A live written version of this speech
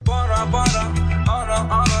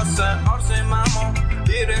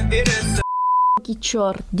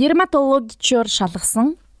дерматологичоор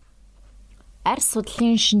шалгасан арь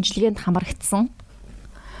судлалын шинжилгээнд хамрагдсан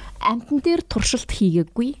амтан дээр туршилт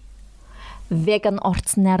хийгээгүй веган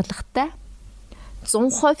орц найрлагатай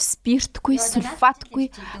 100% спиртгүй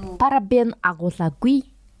сульфатгүй парабен агуулаагүй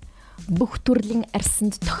бүх төрлийн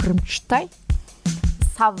арьсанд тохиромжтой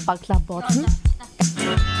сав баглаа болно.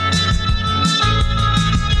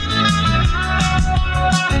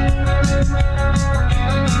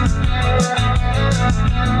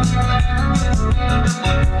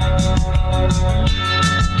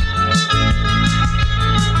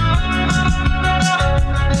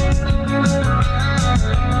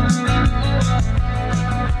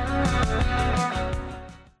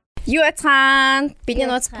 Юу ацхан бидний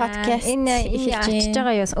нууц подкаст энэ очиж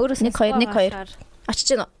байгаа юу? Өөрөөс нэг хоёр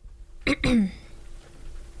очиж гэнэ.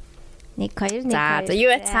 Нэг хоёр. За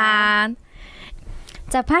юу ацхан.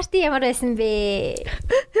 За парти ямар байсан бэ?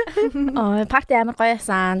 Парти амар гоё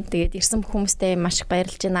байсан. Тэгээд ирсэн хүмүүстээ маш их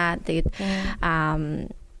баярлж байна. Тэгээд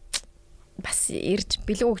бас ирж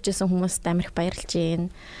бэлэг өгчээсэн хүмүүст амар их баярлж байна.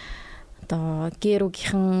 Одоо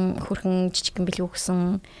гэрүүгийнхэн хөрхэн жижигхэн бэлэг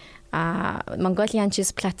өгсөн. Mongolian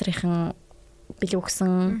cheese platter-ийн бэлэг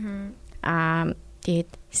өгсөн. Тэгээд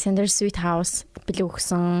Sender Sweet House бэлэг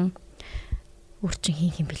өгсөн.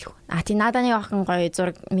 Үрчин хин бэлэг. Тийм наданы охин гоё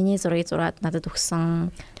зураг, миний зургийг зураад надад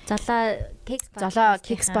өгсөн. Золоо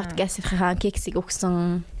кек спот гэсийнхаа кексийг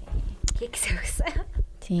өгсөн. Кекс өгсөн.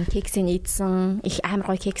 Тийм кексийг идсэн. Их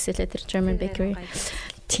амар гоё кекс элэ тэр German bakery.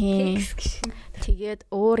 Тийм. Тэгээд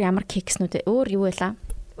өөр ямар кекснүүд өөр юу байлаа?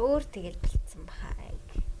 Өөр тэгэл бэлдсэн баха.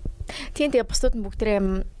 Тийм тэгээ бусдууд нь бүгдээрээ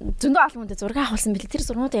зөндөө олон хүнтэй зураг авахулсан бэл тэр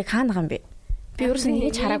зургууд яг хаана байгаа юм бэ? Би өөрөөсөө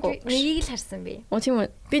нэг ч хараагүй. Нэгийг л харсан би. Тийм үү.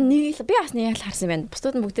 Би бас нэг л харсан байна.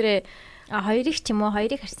 Бусдууд нь бүгдээрээ хоёрыг ч юм уу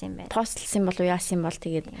хоёрыг харсан юм байна. Постлсан болов уу яасан бол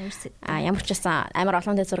тэгээд ямар ч байсан амар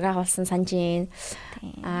олон хүнтэй зураг авахулсан санаж ийн.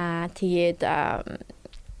 Тэгээд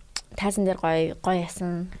тайзан дээр гоё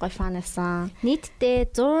ясан, гоё фан ясан.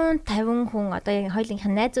 Нийтдээ 150 хүн одоо яг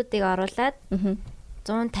хоёулынхаа найзуудыг оруулаад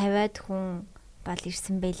 150-аад хүн бол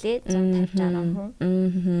ирсэн байлээ 150 хүн.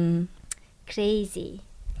 Crazy.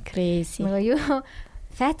 Нөгөө юу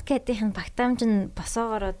Fat Cat-ийн багтаамж нь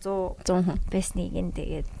босоогоороо 100 хүн байсныг ин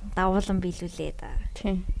тэгээд давуулан биелүүлээ да.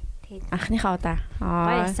 Тийм. Тэгээд анхныхаа удаа.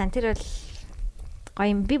 Гоёсан тэр бол гоё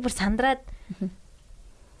юм би бүр сандраад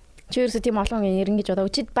чи ерөөсөө тийм олон хүн ирнэ гэж бодоо.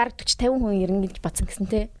 Чи баг 40 50 хүн ирнэ гэж бодсон гэсэн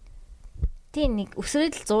те. Тийм нэг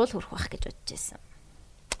өсрөөд л 100 хүрэх байх гэж бодож байсан.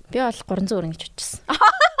 Би бол 300 өрнө гэж бодчихсон.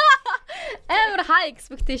 Амар high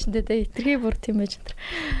expectation дээ. Тэрхий бүр тийм байж энэ.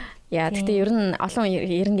 Яа, тэгтээ ер нь олон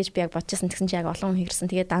ирнэ гэж би яг бодчихсон. Тэгсэн чи яг олон хүн ирсэн.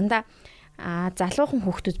 Тэгээ дандаа залуухан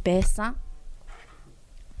хүүхдүүд байсан.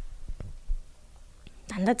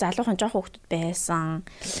 Жоох хүүхдүүд байсан.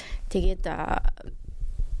 Тэгээд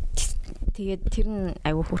тэр нь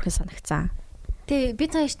аюу хөөрхөн санагцсан. Тэгээ би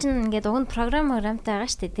цааш чинь ингээд уг нь програмтай байгаа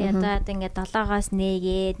шүү дээ. Тэгээ одоо ингээд 7-оос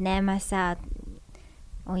нээгээд 8-аасаа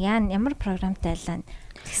ямар програмтай байлаа.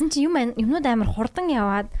 Тэгсэн чи юмнууд амар хурдан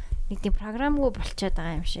яваад нэг тийм програмгүй болчиход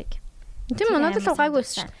байгаа юм шиг. Тийм надад л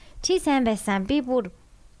гайгүйсэн. Чи сайн байсан. Би бүр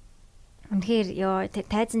үнэхээр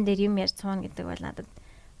тайзан дээр юм ярьж цуuna гэдэг бол надад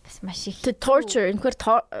бас маш их torture энэхээр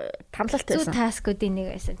тамлалт байсан. Зүг таскуудын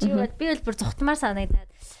нэг байсан. Би бол бүр зүхтмаар санагдаад.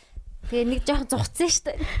 Тэгээ нэг жоохон зүхтсэн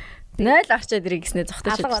шүү дээ. 0 орчоод ирэх гэснээр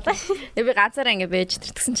зогтож шээ. Тэгээ би ганцаараа ингэ байж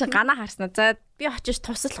тэртгсэн чинь ганаа харснаа. За би очиж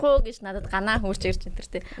туслах уу гэж надад ганаа хурж ирж энэ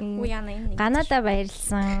тэртэй. Үу яана энэ. Ганадаа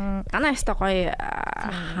баярлсан. Ганаа ястаа гоё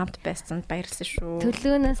хамт байсан баярлсан шүү.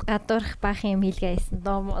 Төлөөнөөс гадуурх баах юм хийлгээ хийсэн.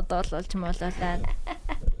 Доо дуулуулж молоолаад.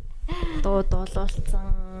 Дуу дуулуулсан.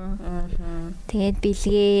 Тэгээд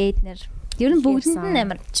бэлгээд нэр ер нь бүгдэнд нь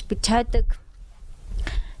амар би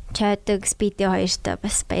чойдог спиди хоёртой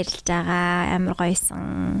бас баярлж байгаа. Амар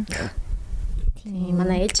гоёсон. Тийм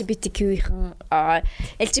манай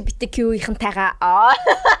LGBTQ-ийнхэнтэйгээ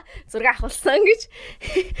зураг авахулсан гэж.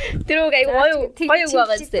 Тэр үг гоё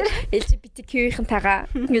байгаа зү.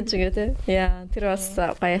 LGBTQ-ийнхэнтэйгээ гэж үгээ те. Яа, тэр бас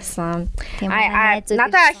гоёсон.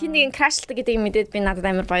 Надаа хин нэгэн крашлдаг гэдэг юм мэдээд би надад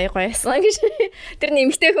амар гоёсон гэж. Тэр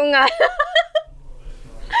нэмэгтэй хүн.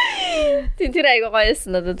 Тэр айгуу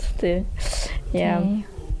гоёсон надад тий. Яа.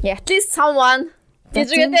 At least someone.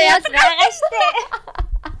 Гэжгээд яаж байгаа штэ.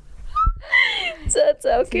 За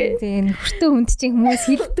окей. Тийм хүртөө хүнд чинь хүмүүс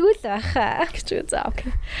хилдэггүй л байхаа. Гэжээ за окей.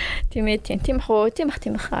 Тийм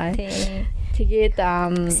хаа. Тэгээд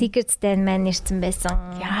Secret Stand маань ирсэн байсан.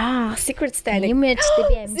 Яа, Secret Stand. Юм ярьжтэй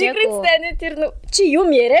би амжаагүй. Secret Stand тэр чи юм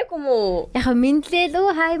яриаггүй мүү? Яг мэдлээ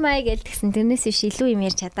лөө хай май гэлтгсэн тэрнээс биш илүү юм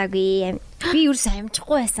ярьж чадаагүй. Би юу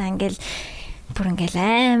амжихгүй байсан ингээл бүр ингээл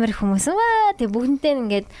амар хүмүүс тэг бүгднтэй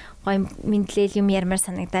ингээд гоё мэдлэл юм ярмаар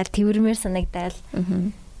санагдаал, тэрвэрмээр санагдаал.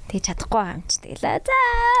 Тэг чадахгүй байгаа юм чи тэгэлээ. За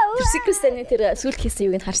тэр Secret Stand-ийн тэр сүүл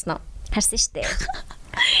хийсэн юуг нь харсан уу? Харсан штэ.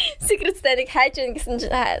 Secret Stand-ыг хайж ийн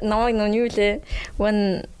гэсэн намайг юу лээ.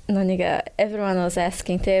 One нэг everyone was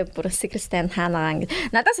asking те бүр Secret Stand хаанаа ингэ.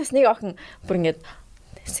 Надаас бас нэг охин бүр ингээд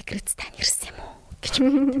Secret Stand ирсэн юм уу гэж.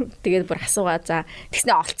 Тэгээд бүр асуугаа. За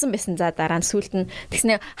тэгснэ олцсон байсан. За дараа нь сүулт нь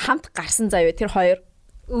тэгснэ хамт гарсан заяа тэр хоёр.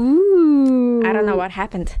 I don't know what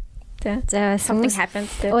happened. За something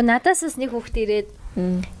happened. Надаас бас нэг хүүхд ирээд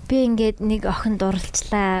би ингээд нэг охин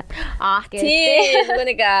дурлцлаа. Тийм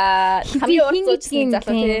нэг хамгийн урт зүүжсэн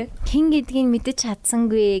залуу тий. Хин гэдгийг мэдэж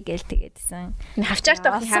чадсангүй гээл тэгээдсэн.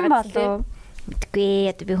 Хавчаартай охин хаагаад тий. Мэдгүй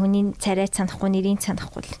одоо би хүний царай санахгүй нэрийг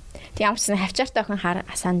санахгүй л. Тэг ямар ч хавчаартай охин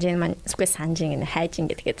санаж ийн маань эсвэл санаж ийн хайж ин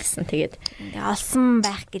гэдгээдсэн. Тэгээд олсон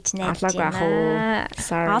байх гэж найдаж байна.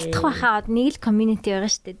 Олдох байхаа нэг л community байгаа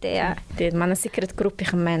шүү дээ. Тэгээд манай secret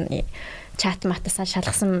group-ийнхэн маань чат матасаа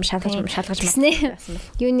шалгаж магадгүй.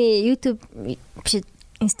 Юуны YouTube биш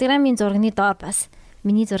Instagram-ийн зургийн доор бас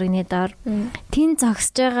миний зургийн доор тэн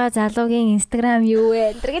зогсож байгаа залуугийн Instagram юу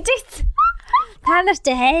вэ гэж хэлсэн. Та нар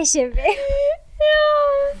чи хайш юм бэ?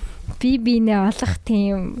 Би бинэ олох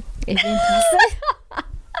тийм event болсон.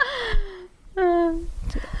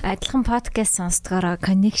 Адилхан подкаст сонсдгороо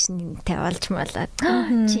connection-тэй олж малаад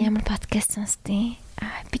чи ямар подкаст сонсдیں۔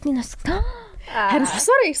 Бидний нас харин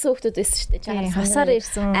хосоор ирсэн хүмүүс байсан шүү дээ. Хосоор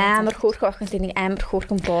ирсэн амар хөөрхөн охин нэг амар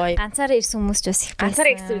хөөрхөн бой. Ганцаараа ирсэн хүмүүс ч бас их байсан.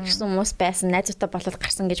 Ганцаараа ирсэн хүмүүс байсан. Найзуудтай болоод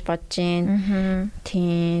гарсан гэж бодож гин.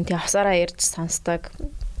 Тийм. Тэгээ хосоороо ирж сонсдог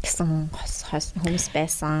гэсэн хүмүүс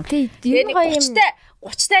байсан. Тэгээ нэг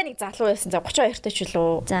 30-тай нэг залуу байсан. За 32-тай ч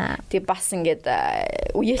үлээ. Тэгээ бас ингээд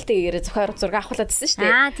үеэлтэйгээрээ зөхөр зураг авахлаад байсан шүү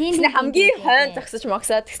дээ. Тэгснэ хамгийн хойно зогсож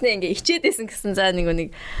могсаад тэгснэ ингээд ичээдсэн гэсэн за нэг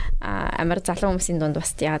амар залуу хүмүүсийн дунд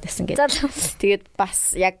бас яагаад байсан гэдэг. Тэгээд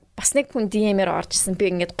бас яг бас нэг хүн DM-ээр оржсэн. Би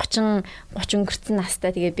ингээд 30 өнгөрцөн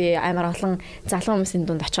настай тэгээд би амар олон залуу хүмүүсийн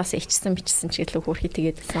дунд очиосоо ичсэн бичсэн ч гэлээ хөөрхий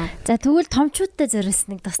тэгээд байсан. За тэгвэл томчуудтай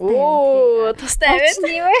зориулсан нэг тустай. Оо, тустай аваад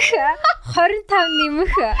нэмэх 25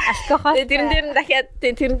 нэмэх алкогол. Тэрэн дээр нь дахиад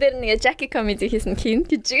тэрэн дээр нэг Jackie comedy хийсэн хин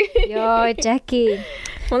гэж. Йоо, Jackie.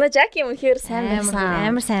 Манай Jackie үнэхээр сайн байсан.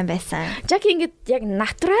 Амар сайн байсан. Jackie ингээд яг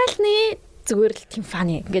натуралны зүгээр л тийм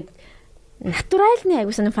фаны ингээд натуралны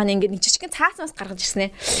айгуусан фаны ингээд нэг жижигхэн цаасаас гаргаж ирсэн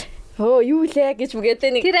ээ. Оо юу лээ гэж үгээд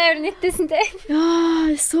нэг тэр авир нэттэйсэн те.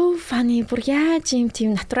 Яа, so funny. Бүр яаж юм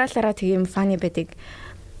тийм натуралаараа тийм фаны байдаг.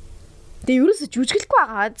 Тэгээ ерөөсө жүжиглэхгүй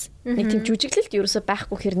байгаад нэг тийм жүжиглэлт ерөөсө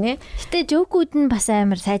байхгүй хэрнээ. Гэтэ жоокууд нь бас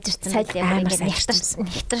амар сайжирсан. Амар сайжирсан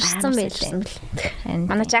байлээ.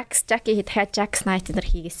 Манай Jackie дахиад Jack's Night нар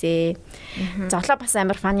хийгээсэ. Золоо бас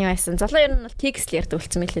амар фаны байсан. Золоо ер нь бол текст л ярьдаг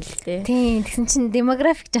болсон мэлээ л дээ. Тийм, тэгсэн чинь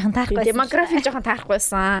демографик жоохон таарахгүй байсан. Демографик жоохон таарахгүй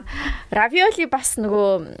байсан. Ravioli бас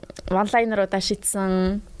нөгөө one-liner-удаа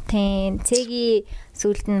шийдсэн. Тийм, цэгийн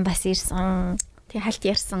сүлд нь бас ирсэн. Тийм, хальт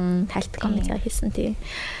ярьсан, хальт комеди хийсэн тийм.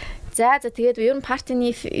 За тэгээд ер нь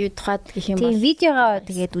партины тухайд гэх юм бол тийм видеогоо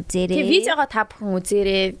тэгээд үзээрэй. Тийм видеогоо та бүхэн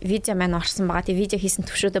үзээрэй. Видео маань орсон байгаа. Тийм видео хийсэн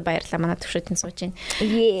төвшөөдөө баярлалаа. Манай төвшөөдийн сууж байна.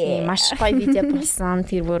 Тийм маш гоё видео болсон.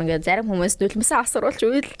 Тэр бүр ингээд зарим хүмүүс нулимсаа асууруулж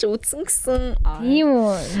уйлж үзсэн гэсэн. Тийм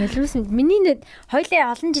үү. Нулимс миний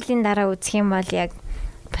хоёлаа олон жилийн дараа үзэх юм бол яг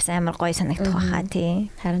бас амар гоё санагдах байхаа тий.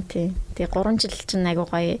 Харин тий. Тэгээ 3 жил чинь айгу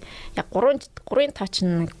гоё. Яг 3-ын тоо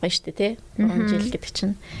чинь гоё штэ тий. 3 жил гэдэг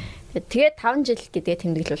чинь. Тэгээд 5 жил гэдгээ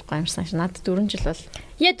тэмдэглүүлэх гоё юмсан ш. Надад 4 жил бол.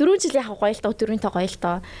 Яа 4 жил яхаа гоё л тоо 4-ийн тоо гоё л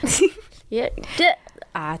тоо.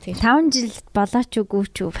 Тийм 5 жил болооч үгүй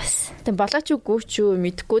ч бас. Тийм болооч үгүй ч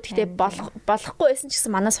мэдгүй. Гэхдээ болохгүй байсан ч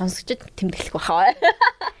гэсэн манай сонсогчд тэмдэглэх байхаа.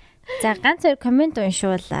 За ганц хоёр комент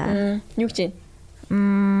уншуулаа. Юу гэж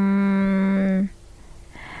байна?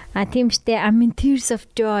 Тийм штэ I'm in tears of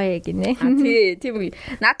joy гинэ. Тийм үгүй.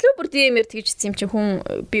 Надлуу бүр DM-ээр тэгж хэлсэн юм чи хүн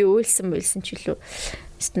би өөлсөн ч үлээ.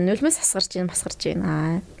 Нулимс басгарч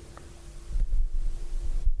байна.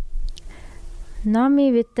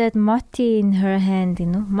 Nomi with that moti in her hand, you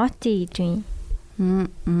know. Moti гэж юм.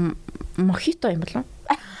 Мохито юм болов?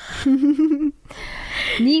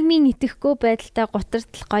 Нийгмийн итгэхгүй байдалтай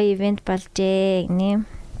гутартал гоё ивент болжээ гинэ.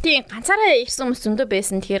 Тийм ганцаараа ирсэн хүмүүс зөндөө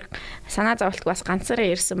байсан. Тэгэхээр санаа зовлтгүй бас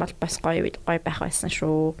ганцаараа ирсэн бол бас гоё байх байсан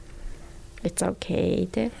шүү. It's okay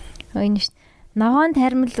тэ. Ойн ш. Ногоон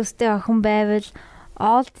таримл өстэй охин байвал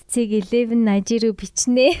Old цэг 11 Нажируу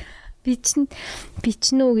бичнэ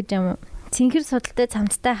үү гэж юм. Цэнхэр судалтай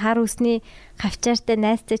цамцтай хар үсний хавчаартай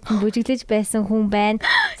найзтай чинь бүжиглэж байсан хүн байна.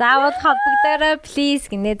 Заавал холбогдорой please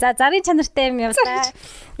гинэ. За зарын чанартай юм яваа.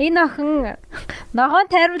 Энэ охин ногоон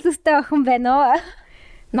таримл өстэй охин байна уу?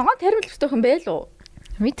 Ногоон таримл өстэй охин байл уу?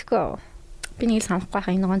 Мэдгүй. Би нэг санахгүй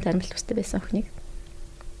хаа энэ гон таримл төстэй байсан өхнийг.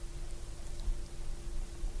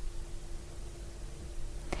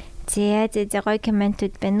 Зэ гоё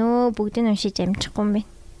комментүүд байна уу? Бүгдийг уншиж амжихгүй юм бэ.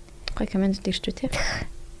 Гоё комментүүд ирчүү тий.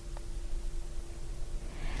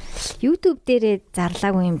 YouTube дээрээ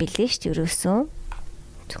зарлаагүй юм билээ шүү дээ ерөөсөө.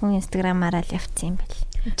 Зөвхөн Instagram-аараа л явцсан юм бэл.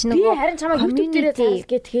 Чи нөгөө харин чамаа YouTube дээрээ зарлал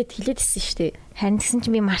тэгээд хэлээд ирсэн шүү дээ. Харин тэгсэн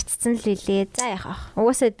чинь би мартцсан л лээ. За яах вэ?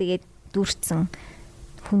 Угаасаа тэгээд дүүрсэн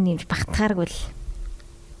хүн нэмж багтахааргүй л.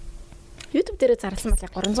 YouTube дээрээ зарласан бол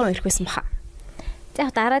яг 300 ирэх байсан баха. За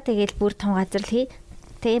яг дараа тэгээд бүр том газар л хий.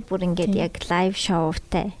 Тэ бүр ингээд яг live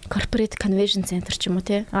showтай. Corporate Convention Center ч юм уу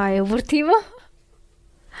те. Яа бүр тийм үү?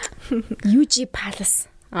 UG Palace.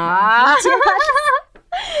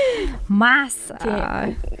 Мас.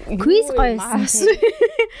 Quiz гоёсэн.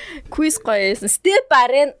 Quiz гоёсэн. Step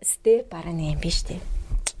arena юм биш үү?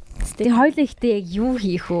 Тэгээ хоёул ихтэй яг юу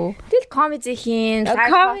хийх вэ? Тэгэл comedy хийн.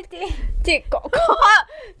 Comedy. Тэг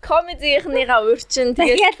comedy-ийнхнийгаа урчин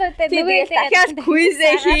тэгээд дахиад quiz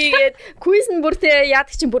хийгээд quiz нь бүр тэг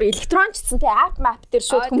яадаг чинь бүр электрончсан тэг app map дээр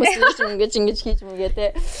шууд хүмүүс ингэж хийж мэгээ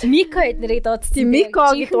тэг. Мико эднэрийг дуудсан.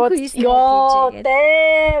 Микогийн дуудсан. Йоо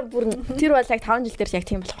тэ бүр тэр бол яг 5 жил дээр яг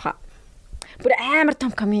тийм болох хаа. Бүр амар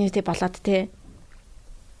том community болоод тэ.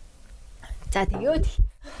 За тэгээд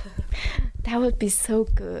that would be so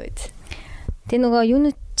good. Тэ нөгөө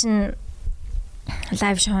юунууд чинь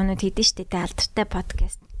лайв шоунууд хийдэж штэ тэ алдартай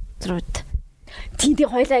подкаст рууд. Тийм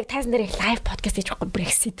хоёлаа яг тайзан дээр лайв подкаст хийж байхгүй бүр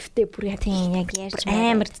их сэдвтэй бүр яг тийм яг ярьж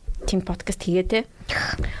амар тийм подкаст хийгээ тэ.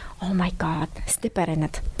 Oh my god. Step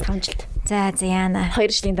arena-д 5 жилд. За яана.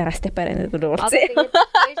 2 жилийн дараа Step arena-д уулзъя. Тэгээд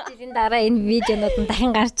 2 жилийн дараа энэ видеонууд нь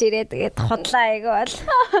дахин гарч ирээ тэгээд худлаа айгүй бол.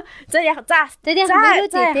 За яг тэгээд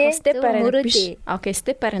мөрөөдөө Step arena биш. Окей,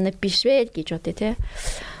 Step arena биш вэ гэж бодъё тэ.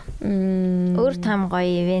 Өөр том гоё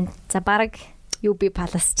ивент. За баг UB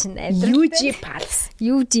Palace чинь амьдрал. UG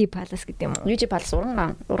Palace гэдэг юм уу? UG Palace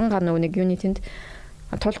уранган нөгөө нэг юуны тэнд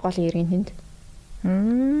тулх голын иргэн тэнд.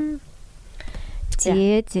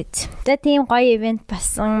 Зэт. За тийм гоё ивент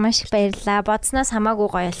басан. Маш их баярлалаа. Бодсноос хамаагүй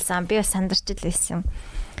гоё болсон. Би бас сандарч л байсан.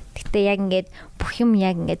 Гэтэ яг ингээд бүх юм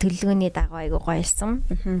яг ингээд төлөвлөгөөний дагуу айгүй гоё болсон.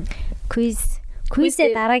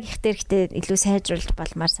 Quiz-ээ дараагийнх дээр ихтэй илүү сайжруулж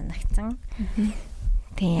болмаар санагдсан.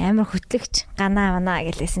 Тийм амар хөтлөгч ганаа манаа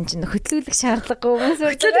гэлээсэн чинь хөтлүүлэх шаардлагагүй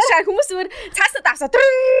хүмүүс өөр цаасаа давсаа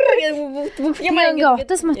бүх юм ингээд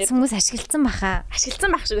утас мут хүмүүс ашигласан баха.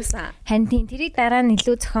 Ашигласан байх шиг байсан. Харин тийм тэрийг дараа нь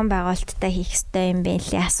илүү зохион байгуулалттай хийх хэрэгтэй юм байна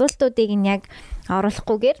лээ. Асуултуудыг нь яг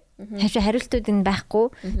оруулахгүйгээр хариултууд нь байхгүй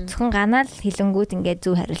зөвхөн ганаа л хилэнгүүд ингээд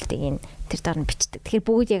зөв хариултыг нь тэр дор нь бичдэг. Тэгэхээр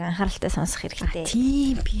бүгд яг анхааралтай сонсох хэрэгтэй.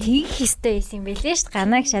 Тийм би. Тэгэх хэрэгтэй байсан юм байлээ шүү дээ.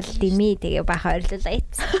 Ганааг шал димээ тэгээ баха ойрлуулаа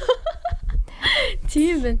ийцсэн.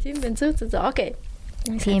 Тийм байна. Зөв. Окей.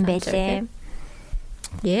 Тийм байлээ.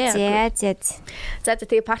 За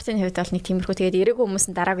тэгээ партийн хувьд бол нэг тиймэрхүү тэгээд ирээгүй хүмүүс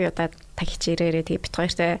нь дараагийн удаа та хичээрээрээ тэгээ бит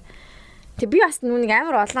хоёртай. Тэг би бас нүг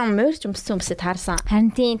амар олон морж өмссөн хүмүүсээ таарсан.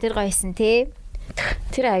 Харин тийм тэр гоёсэн тий.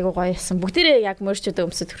 Тэр айгуу гоёсэн. Бүгдээрээ яг морчудаа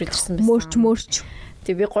өмсөд хүрээд ирсэн байсан. Морч.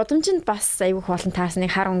 Тэг би годомжинд бас айгуу олон таарсан.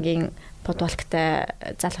 Нэг хар өнгийн подвалктай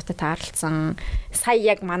залуутай таарлцсан. Сая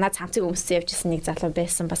яг манай цамцыг өмссөн явжсэн нэг залуу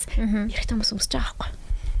байсан бас эрэгтэй хүмүүс өмсөж байгаа байхгүй.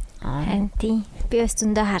 Харин тийм. Би бас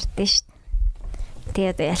зөндөө хардсан шүү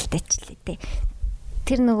дээ. Тэгээд ялтаачлаа тий.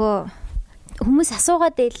 Тэр нөгөө хүмүүс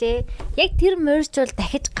асуугаад байлээ. Яг тэр merge бол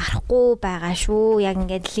дахиж гарахгүй байгаа шүү. Яг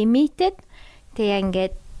ингээд limited. Тэгээ яг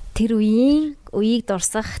ингээд тэр үеийг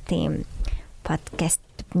дурсах тийм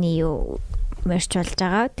подкастны юу merge болж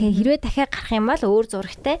байгаа. Тэгээ хэрвээ дахиад гарах юм бол өөр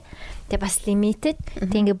зурагтай. Тэгээ бас limited.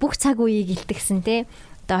 Тэгээ ингээд бүх цаг үеийг илтгэсэн те.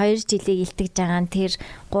 Одоо 2 жилийг илтгэж байгаа нь тэр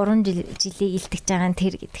 3 жилийг илтгэж байгаа нь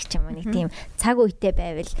тэр гэдэг ч юм уу нэг тийм цаг үетэй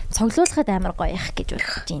байвал цуглуулахад амар гоё их гэж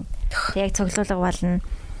бодож байна. Тэгээ яг цуглуулга болно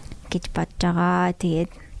гэж бодож байгаа.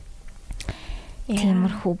 Тэгээд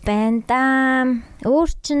тиймэрхүү байна да. Өөр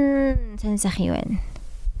чин сайн сайхан юу байна?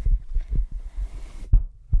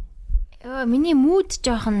 Миний мууд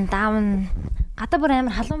жоохон даун гадаа бүр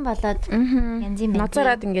амар халуун болоод янз юм байна.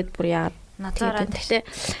 Назараад ингээд бүр яагаад Назараад гэхдээ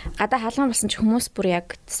гадаа халуун болсон ч хүмүүс бүр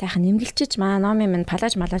яг сайхан нэмгэлчиж маа номын минь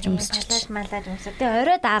палаж малаж өмсөж. Тэгээ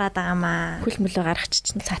орой даарад байгаа маа. Хөл мөлөө гаргачих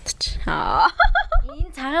чинь цаатч. Энэ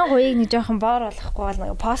цагаан гуйг нэг жоохон боор болохгүй бол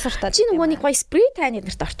нэг посортоо. Чи нөгөө нэг гоё спрей тайны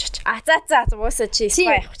нэрт орчооч. За уусаа чи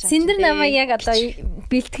спрей авах чам. Синдэр намайг яг одоо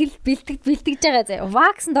бэлтгэж байгаа заа.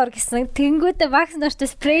 Ваксанд ор гэсэн. Тэнгүүтээ ваксанд орч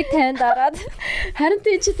спрей тайнд ороод харин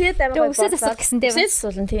тий чи тэгээд амар гоё. Үсээс асуух гэсэн дээ. Үсээс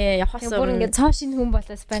асуулна тий явахаас бүр ингээд цоо шинэ хүн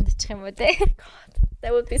болоос банд очих юм уу те.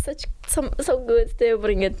 That would be such so good. Тэгээ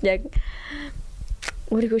бүр ингээд яг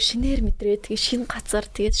өөрийгөө шинээр мэдрээ. Тэгээ шинэ газар,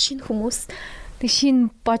 тэгээ шинэ хүмүүс, тэг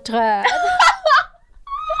шинэ божгоо.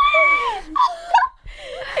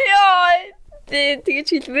 тэгэж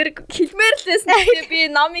хэлмээр лээсэн. Би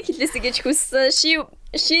номыг хэлээсэй гэж хүссэн.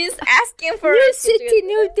 She's asking for city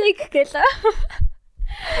new day гэлээ.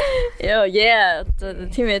 Yeah.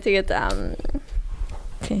 Тийм ээ тэгээд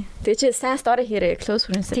тэгээ чи сайн story хийрээ close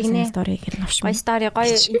friends-тэй сайн story хийх навш. Гоё story,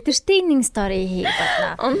 гоё entertaining story хийх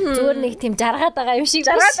болно. Зүгээр нэг тийм жаргаад байгаа юм шиг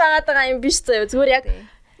биш заяа. Зүгээр яг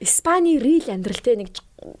Испани real амьдралтай нэг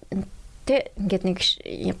ингээд нэг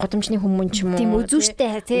годомжны хүмүүс ч юм уу. Тийм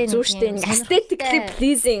үзүүштэй нэг aesthetically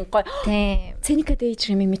pleasing гоё. Тийм. Ценика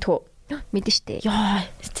дэйжрэмээ мэдхүү. Мэдэн штэ. Яа,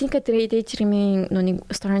 Ценика дэйжрэмээ нүг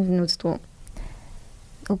story-нд үздэг.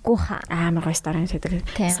 Үгүй хаа. Амар гоё story хийдэг.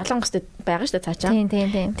 Солонгост байгаа шүү дээ цаачаа. Тийм.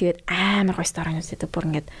 Тэгээд амар гоё story хийдэг. Бүр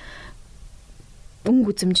ингээд өнгө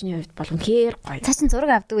үзэмжний хувьд бол үнэхээр гоё. Цаачин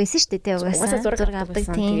зураг авдаг байсан шүү дээ тий угаасаа. Зураг авдаг.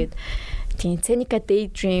 Тэгээд тийм Ценика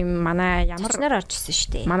Daydream манай ямар нар орчихсон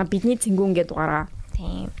шүү дээ. Манай бидний цэнгүүн гэдэг дугаараа.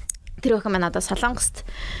 Тийм. Тэр өхөн манай одоо Солонгост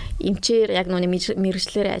эмчээр яг нүг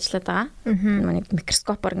мэрэгчлэрээ ажиллаад байгаа. Нүг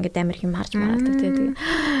микроскопоор ингээд амар хэм харж маргадаг тий.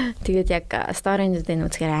 Тэгээд яг story-нд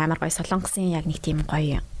үзэхээр амар гоё Солонгосын яг нэг тийм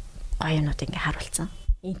гоё юмнууд ингээд харуулсан.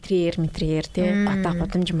 Интерьер тий.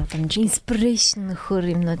 Годомж inspiration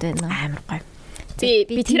нөхөр юмнууд байна. Амар гоё.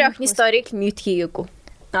 Би тэр охины story-г mute хийгээгүй.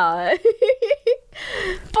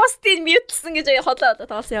 Постыг мьютлсэн гэж хотлоо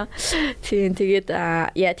тоглосон юм. Тийм тэгээд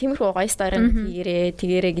тиймэрхүү гоё story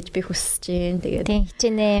тэгэрээ гэж би хүсэж байна. Тэгээд тийм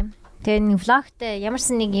хичээнэ. Тэгээд нэг влогтой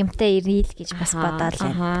ямарсан нэг юмтай ирэл гэж бас бодоод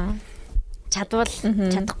байна. Чадвал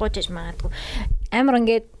чадахгүй ч гэж магадгүй. Амар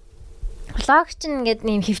ингээд влог чинь ингээд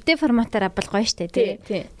нэм хэвтэй форматаар авбал гоё штэ тий.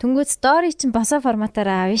 Тэнгүүд story чинь босоо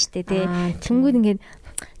форматаар аавна штэ тий. Тэнгүүд ингээд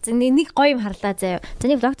нэг гоё юм харлаа заяа. За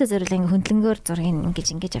нэг влогтой зориулаа ингээ хөндлөнгөөр зургийг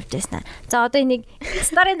ингэж авч яснаа. За одоо энийг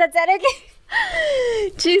сторинда зараг.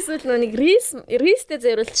 Чи эсвэл нэг reels-тэй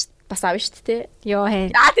зориулж бас авна шүү дээ. Йоо хээ.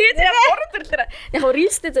 Тэгээд гурван төрлөөр. Яг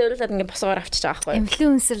reels-тэй зориулаад ингээ босгоор авчиж байгаа байхгүй юу?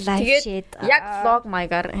 Influencer live shit. Яг vlog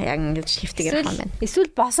maigar яг ингэж хэвтэйгэр байгаа юм байна. Эсвэл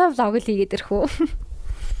босоо vlog л хийгээд ирэх үү?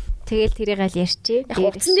 Тэгэл тэрийг аль ярьчээ. Яг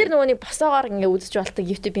утсан дээр нөгөө нэг босоогоор ингээ үзэж болдог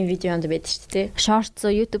YouTube-ийн видеонд байдаг шүү дээ. Shorts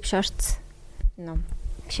уу, YouTube Shorts. No.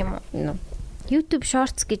 No. YouTube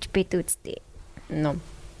Shorts гэж бид үзтээ. No.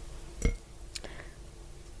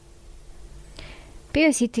 Би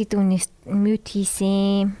сэтгд үнээс mute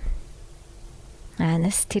хийсэн.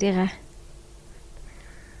 Нас тэрийг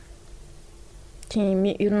тийм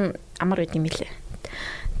ер нь амар үт юм лээ.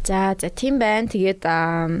 За тийм байна. Тэгээд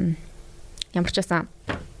ямар ч байсан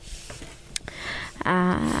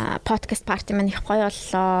подкаст парти маань их гоё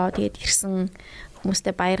боллоо. Тэгээд ирсэн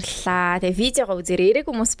хүмүүстээ баярлалаа. Тэгээ видеого үзээрэй. Эрэг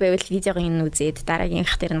хүмүүс байвал видеого ин үзээд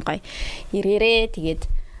дараагийнх дээр нь гоё ирээрээ. Тэгээд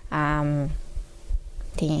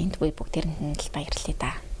тийм бүгдээрэнд нь л баярлалаа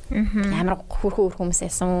да. Амар хөрхөн хүмүүс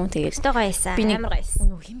байсан. Тэгээд гоё байсан. Амар гоё байсан.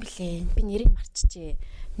 Үнэ хэм блэ? Би нэрийг марччихээ.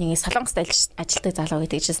 Нэг Солонгост ажилтдаг залуу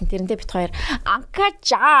гэдэг чинь тэрнтэй бит хоёр Анка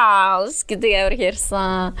Чаус гэдэг амар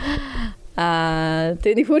ярьсан.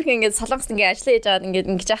 Тэгээ нэг хөрх ингээд Солонгост ингээд ажиллаж яагаад ингээд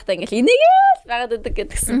ингэж яахтаа ингээд инээгээл байгаад байдаг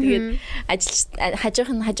гэдгсэн. Тэгээд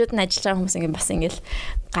хажууд нь ажиллаж байгаа хүмүүс ингээд бас ингээд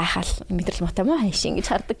гайхал мэдрэл мотой мó хайш ингэж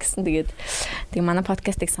хардаг гэсэн. Тэгээд манай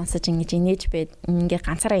подкастыг сонсож ингэж инээж байд ингээд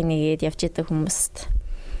ганцаараа инээгээд явж идэг хүмүүст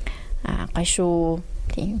гоё шүү.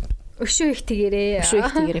 Тийм. Өшөө их тэгэрээ.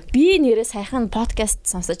 Би нэрээ сайхан подкаст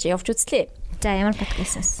сонсож явж үзлээ. За ямар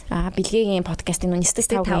подкастаас? Бэлгээгийн подкастын үнэстэй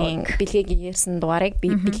тавгийн бэлгээгийн ярьсан дугаарыг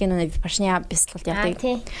бэлгийн үнэ башны бясалгалт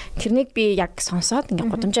явдаг. Тэрнийг би яг сонсоод ингээ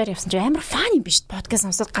гудамжаар явсан чинь амар фан юм биш подкаст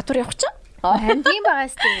сонсоод гадуур явах чинь. Харин тийм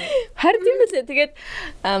байгаас тийм. Харин тийм үлээ. Тэгээд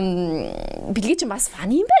бэлгээ чинь бас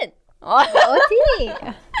фан юм байна. Тий.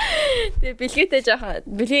 Тэгээ бэлгээтэй жоохон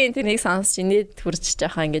бэлгийн тэрнийг сонсч инээд хүрч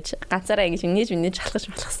жоохон ингэж ганцаараа ингэж инээж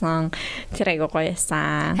халахсан. Тэр айгу гоё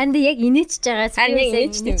ясан. Ханд яг инээч байгаа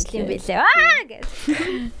зүйлс юм байлээ. Гэж.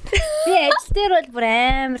 Би ажил дээр бол бүр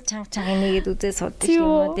амар чанга инээгээд үзээ суудаг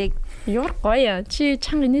юмуудыг. Ямар гоё. Чи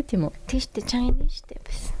чанга инээд юм уу? Тийштэй чанга инээ штэ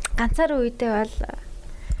бас. Ганцаараа үедээ бол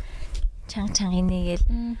чанга инээгээл.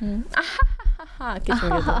 Гэж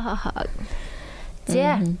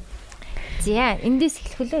үгээд. За, эндээс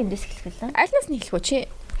эхлэх үлээ. Альнаас нь эхлэх үү чи?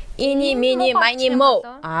 Ини, мини, майни, мо.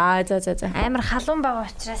 За. Амар халуун байгаа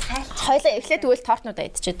учраас хойлоо эхлээд тэгвэл тортнуудаа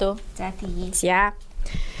идчихэ дөө. За тэгье.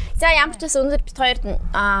 За ямар ч бас өнөөдөр бит хоёрт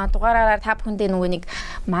дугаараараа та бүхэндээ нөгөө нэг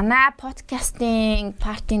манай подкастын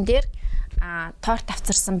партийн дээр торт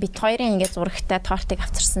авчирсан бит хоёрын ингээд зурагтай тортыг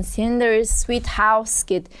авчирсан Cinder's Sweet House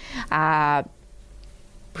гэд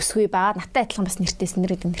бүсгүй байгаа. Наттай адилхан бас нэртэй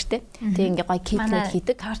нэртэй. Тэгээ ингээ гоё кейклүүд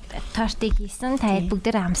хийдэг. Тортыг хийсэн. Та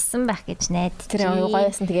бүгдээр амссан байх гэж найдаж. Тэр гоё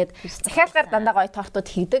байсан. Тэгээд захиалгаар дандаа гоё тортууд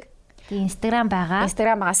хийдэг. Тэгээ Instagram байгаа.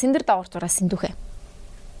 Cinder дагуур зураа сэндүүхэ.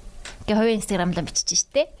 Тэгээ хувийн Instagram-д бичиж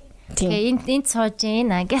штэ. Тэгээ энд сууж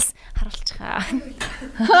гин агаас харуулчихаа.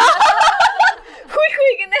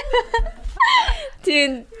 Хүй гинэ.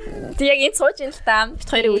 Тийм яг энд сууж ин л та. Бид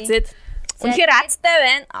хоёрыг үзээд. Үнэхээр азтай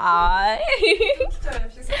байна.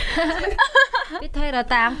 Бид хоёр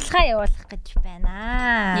одоо амтлагаа явуулах гэж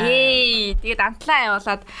байна. Тэгээд амтлаа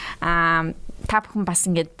явуулаад та бүхэн бас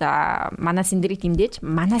ингээд манай синдрийг дэмжиж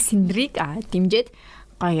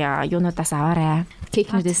гоё юунуудаас аваарай.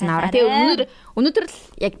 Кейкнүүдээс нь аваарай. Тэгээ өнөөдөр л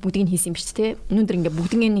яг бүгдийг нь хийсэн юм биш үү? Өнөөдөр ингээд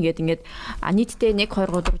бүгднийг ингээд нийтдээ 1 2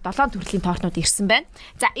 3 4 7 төрлийн тортнууд ирсэн байна.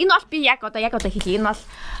 За энэ бол би яг одоо хэлье. Энэ бол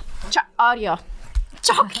Oreo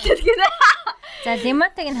chocolate гэнэ. За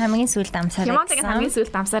лимонтаг нь хамгийн сүүлд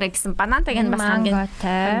амсаарай гэсэн. Банантаг нь бас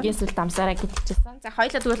хамгийн сүүлд амсаарай гэдчихсэн. За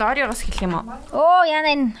хоёулаа тэгвэл Oreo-гоос хэлэх юм уу? Оо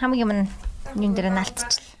яна энэ хамгийн юм дээр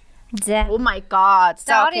наалтчихлаа. За. Oh my god.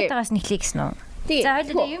 За Oreo-гоос нэхлэе гэсэн үү? За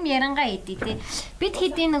хоёулаа юм ярангаа хийдий те. Бид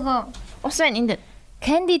хэдийн нөгөө ус байна энд.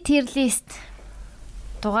 Candy tier list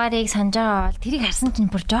дугаарыг санаж байгаа бол тэрийг харсан чинь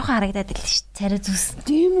бүр жоохон харагдаад ирлээ ш. Царай зүс.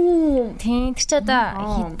 Тийм үү? Тийм тэр чи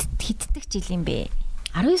одоо хитдэг жил юм бэ?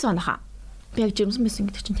 19 он хаа. Би яг жирэмсэн байсан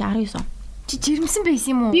гэдэг чинь 19 он. Чи жирэмсэн байсан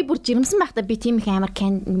юм уу? Би бүр жирэмсэн байхдаа би тийм их амар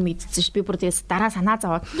candy мэдсэн ш. Би бүр тэгээс дараа санаа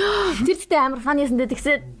зовоод тэр тэгтээ амар фан ясандээ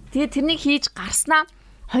тэгсээ тэгээ тэрнийг хийж гарснаа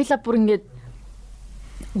хоёлаа бүр ингээд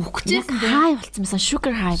үхчихсэн хай болцсон байсан.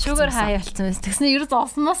 Sugar high болцсон байсан. Тэгснээр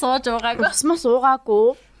ерөөс осмоо сууж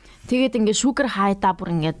уугаагүй. Тэгээд ингээд sugar high-да бүр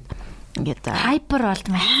ингээд хайпер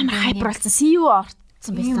болдсон. Амар хайпер болцсон. CEO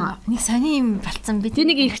орцсон байсан. Нэг сони юм болцсон. Би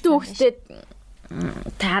тэнийг эрэгтэй хүүхдэд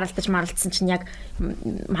тааралдаж маралдсан чинь яг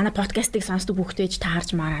манай подкастыг сонсдог хүүхдээж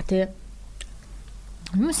таарж мараа тий.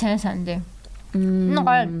 Юу сайн сандээ.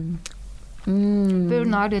 Гоё. Тэр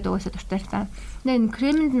нори дөөсө дуртай та. Нэн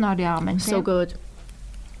кремэнд нори яа мэн. So good.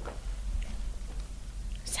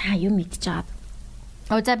 Сайн юм идчихээд.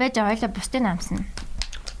 Оо за байж хоёлаа бусдын амсна.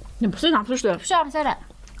 Бусдын амсна шүү дээ. Бусдын амсаараа.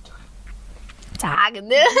 За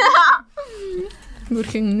гэнэ.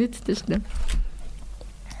 Мөрхөн нийттэй шүү дээ.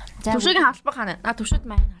 Түшгийн халбаг хана. Түшэд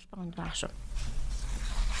маань халбаг энэ байгаа шүү.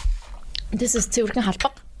 This is цэвэрхэн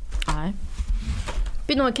халбаг.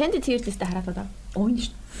 Би нөгөө candy tier list хараад байгаа. Оо энэ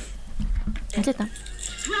шүү. Хэлээ та.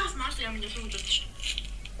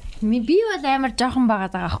 Би бол амар жоохон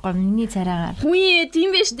байгаад байгаа байхгүй миний царайгаар. Хүй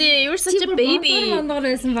тийм биш дээ. You're such a baby. Бондор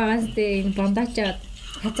байсан байгаа сте энэ бондоочоод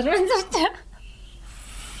хазарван зарчаа.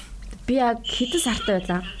 Би яг хэдэн сартай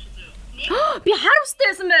байлаа. Би хар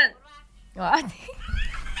устай байсан байна.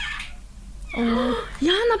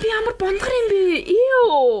 Яна би амар бондгор юм би.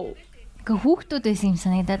 Эё. Гэ хүүхдүүд байсан юм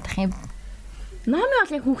санагдаад тах юм. Номи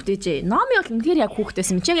бол яг хүүхдээжээ. Номи бол үнэхээр яг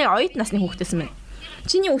хүүхдээсэн. Чи яг оюут насны хүүхдээсэн байна.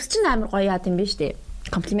 Чиний өс чинь амар гоё яад юм биш үү?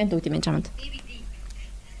 Комплимент өгд юм чамд.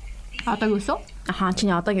 Одоо юу вэ? Ахаа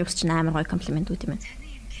чиний одоогийн өс чинь амар гоё комплимент өгд юм байна.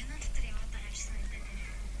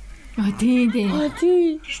 Тийм.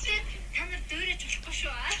 Тийм. Та нар дөөрэж болохгүй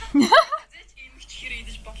шүү. Зээч эмгч хэрэг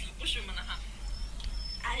идэж болохгүй шүү манайхаа.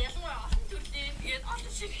 Ялангуяа олон төрлийн тэгээд олон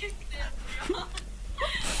шиг хэрэгтэй. Oh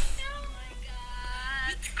my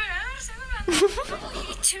god. Итгэхгүй амар сайн байна.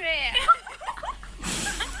 Ичвэ.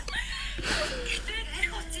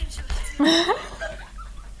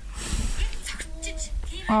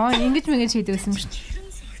 Ингэж мэгэж хийдэг байсан шүү дээ.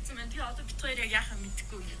 Согцсон байна. Тэгээ одоо бит хоёр яг яахаа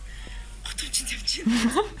мэдэхгүй. Готовчин тавьчих.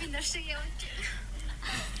 Би нар шиг явж.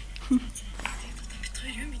 Бит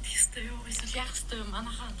хоёр юм мэдэх хэвээр юу гэсэн яах хэвээр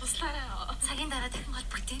манайхаа туслаарай. Цагийн дараа дахин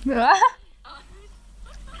холбогдъё.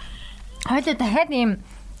 Хоёул дахиад ийм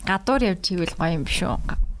гадуур явж хийвэл гоё юм биш үү?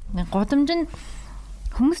 Гудамжинд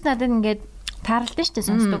хүмүүс надад ингээд таарлаа шүү дээ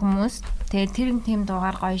сонсдог хүмүүс. Тэгээд тэр тийм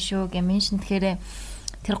дугаар гоё шүү гэж меншн тэгэхээр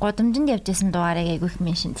тэр гудамжинд явж исэн дугаарыг айгүйх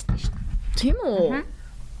меншндтэй шүү дээ. Тийм үү?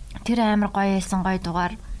 Тэр амар гоё байсан гоё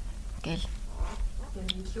дугаар гээл.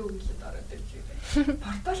 Илүү өглөд ороод ирж байгаа.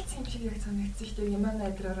 Портал цэм шиг яг санагдсан шүү дээ. Ямана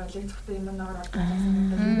адраар яг зөвхөн яманаар ороод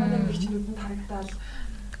байгаа. Ямана гэрч нүдэнд харагдаад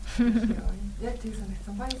яг тийм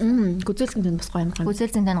санагдсан байна. Гүзэлцэн тань бас гоё юм байна.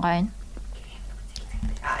 Гүзэлцэн тань гоё юм.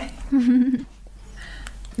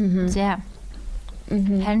 За.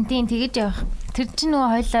 Харин тийм тэгэж явах. Тэр чинь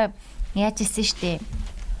нөгөө хойлоо яаж исэн штэ.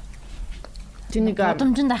 Тэнийг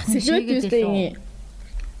гудамжинд ахна шигээд илүү.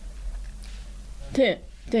 Тэ.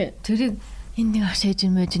 Тэрийг энд нэг ашиж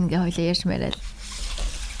юм байж ингээ хойлоо ярьж мараал.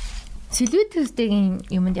 Сэлвэт төстэйгийн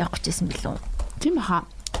юмд явах гэжсэн билүү. Тийм баха.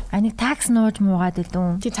 Нэг такс нууж муугаад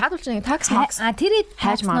илүү. Тий цаадуулж нэг такс макс. Тэрийг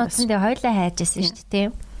хайж нууцсан дээ хойлоо хайжсэн штэ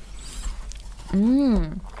тийм.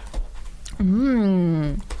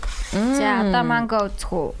 За одоо манго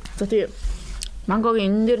үзэх үү? За тий.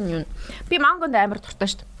 Мангогийн энэ дээр нь юу? Би мангонд амар дуртай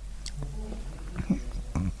шүү дээ.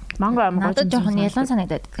 Манго амар гоё. Надад жоохон ялан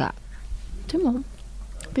санагдаад. Тийм үү?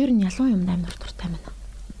 Би ер нь ялан юм амар дуртай байна.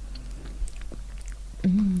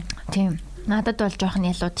 Тийм. Надад бол жоохон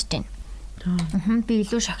ялуудж байна. Би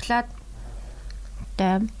илүү шоколад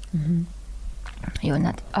тай. Юу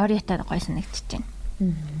над Ореотой гоё санагдчихэж байна.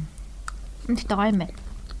 Үнэхээр гоё юм байна.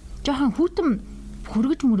 Жоохон хүүтэн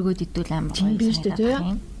хөргөж мөргөөд идвэл амар гоё. Тийм шүү дээ.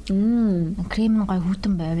 Крем нь гоё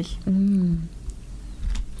хүүтэн байвал.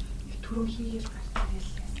 Түрүү хийгээл гартай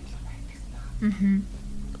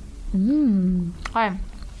Гоё.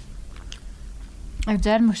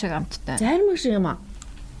 Зарим шиг амттай. Зарим шиг юм аа.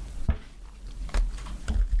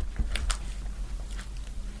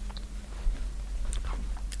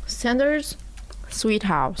 Sanders Sweet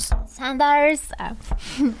House. Sanders.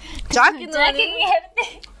 Jogging ярдэ.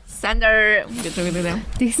 Sander гэдэг.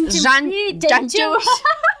 Тэгсэн чинь Жанчуу.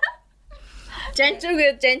 Жанчуу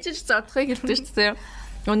гэж жанчиж зодохыг хэлдэг шүү дээ.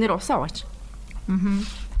 Өнөр усаа ууч.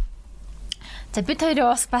 За бид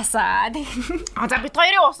хоёрын ус басаа. За бид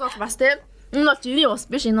хоёрын ус бол бас тийм. Энэ бол жирийн ус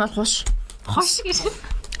биш, энэ бол хуш. Хош гэж.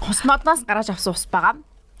 Хус модноос гараж авсан ус байгаа.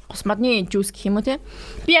 Хус модны жуус гэх юм уу тийм.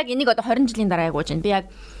 Би яг энийг одоо 20 жилийн дараа яг ууж байна. Би яг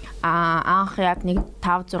анх яг нэг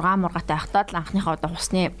 5 6 мургатай ахтаад л анхныхаа одоо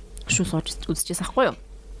хусны шүүс ууж үзчихсэн ахгүй юу?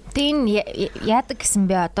 Тин яадаг гэсэн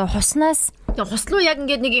бэ одоо хуснаас тэг хуслуу яг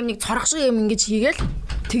ингээд нэг юм нэг цорох шиг юм ингэж хийгээл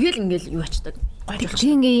тэгэл ингээл юу ачдаг.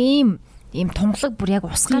 Чи ингээ ийм тунгалаг бүр яг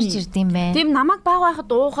ус гарч ирд юм байна. Тийм намайг бага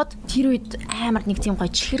байхад уухад тэр үед амар нэг тийм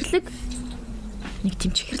гоё чихэрлэг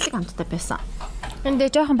амттай байсан.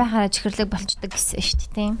 Эндээ жоохон байхаараа чихэрлэг болчдөг гэсэн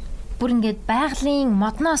шүү дээ. Бүр ингээд байгалийн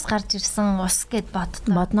модноос гарч ирсэн ус гэд боддог.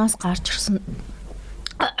 Модноос гарч ирсэн.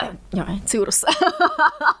 Яа, цэвэрс.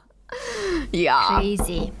 Яа.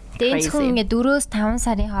 Crazy. Тэгсэн ингээд 4-5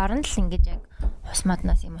 сарын хооронд л ингээд яг ус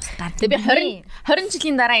модноос юм ус гардаг. Би 20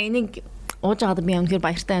 жилийн дараа энийг ууж байгаад би үнэхээр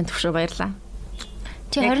баяртай байна, төвшөө баярлаа.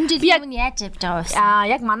 Чи 20 жилийн өмнө яаж явж байгаа вэ?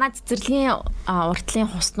 Яг манай цэцэрлэгийн уртлын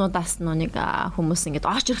хуснуудаас нэг хүмүүс ингээд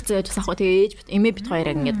орч ирцээ гэж асахгүй. Тэгээ ээж эмээ бит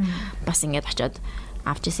хоёроо ингээд бас ингээд очиод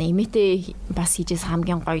авч исэн. Эмээтэй бас хийжээс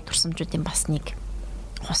хамгийн гоё турсамжуудын бас нэг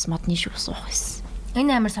хус модны шиг ус уух байсан.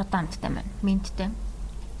 Энэ амар содан амттай байна. Минттэй.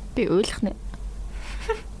 Би ойлгох нэ.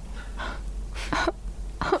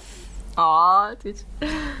 Тэгэж.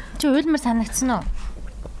 Чи уйлмар санагдсан уу?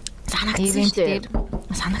 Санагдсан шүү дээ.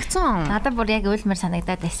 Санагдсан. Надад бүр яг уйлмар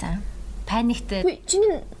санагдаад байсан. Паниктэй.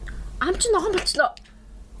 Чиний ам чи нохон болчлоо.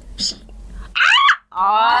 Тэгэж.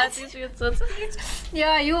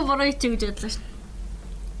 Яа, юу буруу чи гэж бодлоо шүү.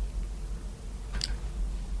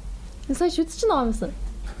 Сая шүтч байгаа юмсан.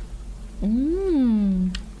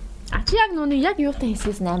 Чи яг нүг яг юутай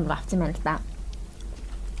хийсэн амар авсан байна л да.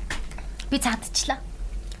 Би цаадчихлаа.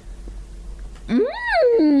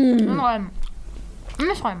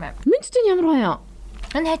 Маш гоё юм. Минттэй ямар гоё.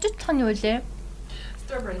 Энэ хажуудах нь юу вэ?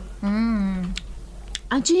 Strawberry.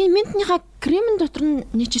 Чи минтнийхаа кремэн дотор нь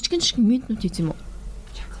жижигэн шиг минтнүүд хийсэн юм уу?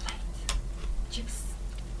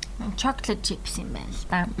 Chocolate chips юм байна л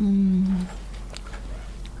да.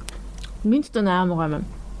 Минттэй амар гоё юм.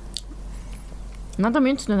 Надад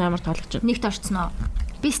минттэй амар таалагдж байна. Нэгт орцсноо.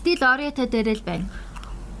 Би стил Ореотой дээрээ л байна.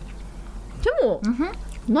 Тийм үү?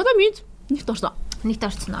 Надад минт нэгт орсон. Нэгт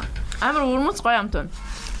орцсноо. Амар урмц гоё амт байна.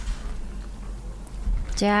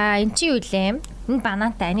 За, эн чи юу лээ? Энэ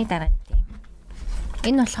банантай аны дараа гэдэг юм.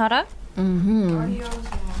 Энэ болохоор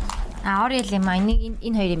Орео юм аа.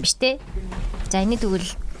 Энэ хоёр юм биш те. За, энийг тэгвэл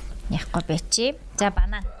яахгүй байчи. За,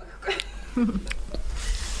 банан.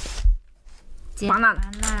 Банан.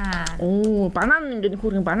 Банан ингээд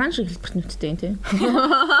хүүргийн банан шиг хэлбэрт нүдтэй юм тий.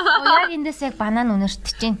 Яг эндээс яг банан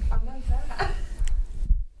үнэртэж байна.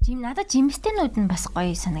 Надад жимстэйнүүд нь бас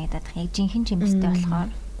гоё санагдаад байна. Яг жинхэнэ жимстэй болохоор.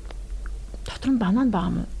 Дотор нь банан байгаа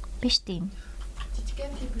юм уу? Биш тийм.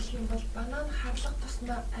 Жижигэн тип бэлэг юм бол банан харлах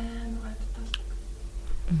туснаа амар гоё тал.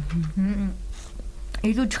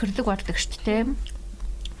 Илүү чихэрлэг болдог шүү дээ.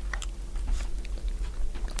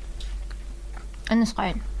 Анас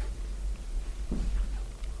гоё.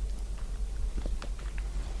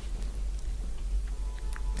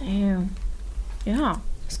 Yeah,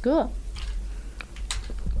 it's good.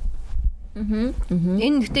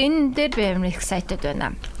 Энэ дээр би амар excited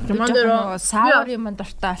байна. Ямар дээр савар юм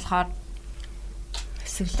дуртай болохоор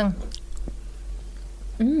эсвэлэн.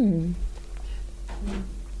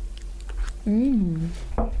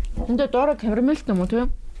 Энд доороо карамелт юм уу тийм?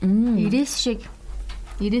 Ирээс шиг.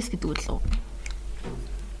 Ирээс гэдэг үү?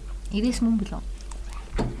 Ирээс мөн билүү?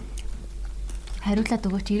 Хариулаад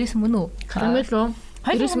өгөөч. Ирээс мөн үү? Карамел уу?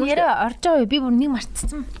 Ирээс мөн яриа орж байгаа юу? Би бүр нэг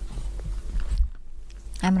мартцсан.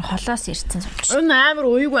 Амар холоос ирсэн сууч. Энэ амар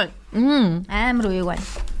уйг байна. Амар уйг байна.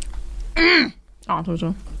 Тоо.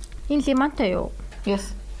 Энэ лимонтой юу?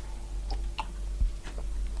 Yes.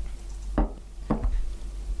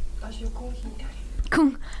 Ашиг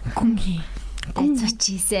Күнги. That's what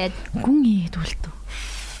she said. Гүн ийд үлдээ.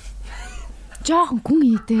 Жохон гүн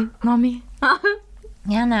ийдээ. Номи.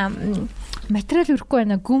 Яна материал өрөхгүй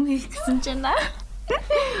байна. Гүн хийх гэсэн чинь аа.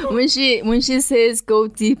 When she says go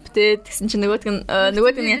deep тэгсэн чинь нөгөөд нь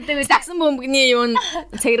таксан бөмбөгний юу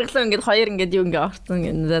цагиргалуу ингээд хоёр ингээд юу ингээд орсон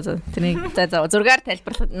ингээд тэрийг за зургаар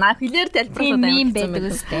тайлбарлаад хилээр тайлбарлаад юм байдаг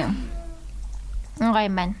үстэй. Гоё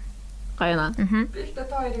юм байна. Гоё наа. Би л та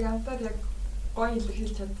хоёрыг амтаар яг гоё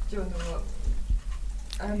илэрхийлж чадчих нөгөө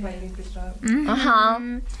айн баярыг билээ. Аха.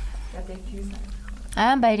 Ядаа тийм.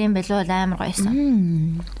 Айн баярын билүү амар гоёсон.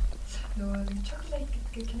 Нөгөө chocolate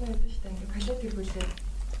гэдэг кино байдаг шүү дээ. Ингээд палет иргүүлээ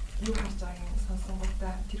юу харж байгааг нь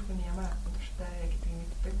сонсонгуудаа тэр хүний ямар дуртай гэдгийг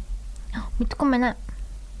мэддэг. Мэдгүй байна.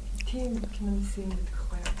 Тийм киноны сэм гэдэг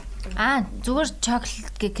байхгүй юу? Зүгээр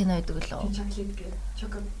chocolate гэх кино байдаг лөө. Тийм chocolate гэх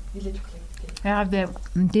chocolate chocolate. Яа би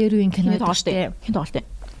дээр үеийн кино тоглолттой. Хин тоглолттой.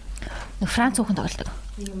 Франц хүүхэн тоглолдог.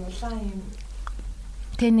 Тийм улаан юм.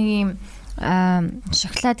 Тэ нэг юм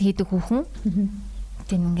шоколад хийдэг хүүхэн.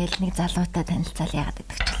 Тэ ингээл нэг залуутай танилцал яагаад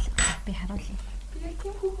гэдэг чил. Би харуулъя. Би яг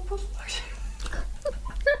тийм хүүхэн болсон гэж.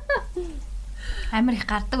 Амар их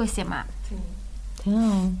гардаг байсан юм аа.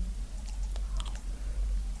 Тийм.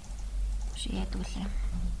 Шийд үлээ.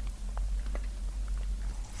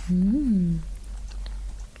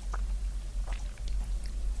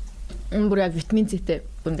 Бүр яг витамин С-тэй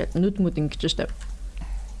ингээд нүд мүд ингэж штэ.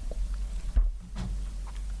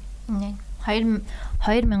 Нэ 2000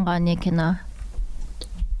 оны кино.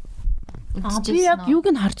 Би яг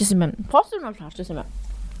юуг нь харж ирсэн байна. Постэр нь бол харж ирсэн байна.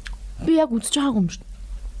 Би яг үзэж байгаагүй юм шүү.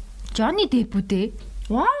 Johnny Depp үү?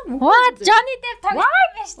 Ваа, Johnny Depp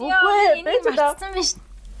тоглосон биш үү? Энийг марцсан биш.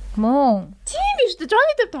 Мөө. Тийм биш үү?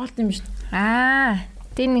 Johnny Depp тоглолт юм биш.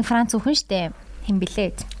 Тэр нэг Франц хүн штэ. Хэн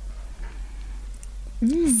блээ?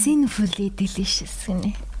 Sinfully delicious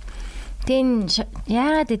гэнэ. Тэн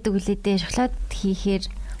яагаад гэдэг үлээ дээ шоколад хийхээр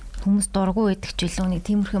хүмүүс дургу байдаг ч илүү нэг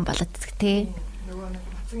тиймэрхэн болоод идэх те. Нөгөө нэг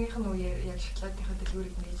мацгийнх нь үе яг шоколадынхаа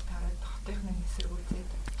дэлгүүрийг нээж тараад тогтойх нь эсрэг үзээд.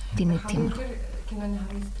 Тийм тийм. Тэр киноны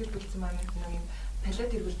хамгийн сэтгэл бэлдсэн маань нэг юм палет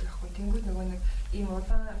ирүүлдэг байхгүй. Тэнгүүд нөгөө нэг ийм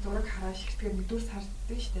удаан зураг хараа шигтгэр нэг дүрс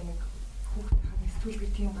харддаг штэ нэг хүүхдээ хараа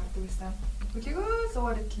сэтгүүлгээр тийм гардаг байсан. Үлээгөө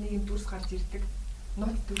суугаад нэг юм дүрс гарч ирдэг.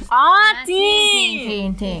 Нот дүрс.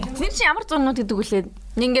 Тийм. Тэр чи ямар зурнууд гэдэг үлээ?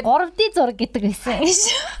 Ингээд 3D зураг гэдэг байсан.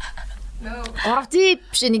 3D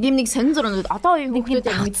биш нэг юм нэг сонин зурнууд одоо үеийн хүүхдүүд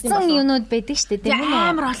яг мэдсэн болсон юмнууд байдаг штэ тийм үү?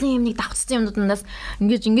 Амар олон юм нэг давтцсан юмнуудаас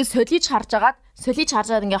ингээд солиж харж агаад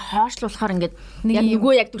ингээд хоошлуулахаар ингээд яг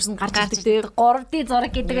нөгөө яг дүрс нь гарч ирдэг. 3D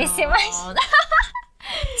зураг гэдэг байсан юм аа.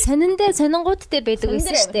 Сонингууд дээр байдаг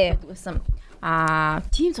байсан штэ.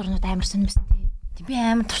 Тийм зурнууд амар сонирмсэн тий. Би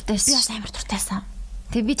амар дуртай байсан. Би бас амар дуртайсан.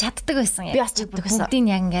 Тэг би чаддаг байсан. Би бас чаддаг байсан.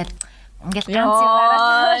 Бүгдийг яг ингээд ганц юм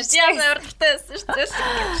гараад. Би бас амар дуртай байсан шүү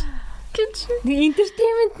дээ. Гэж. Нэг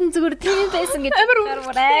entertainment нь зүгээр тийм байсан гэж амар.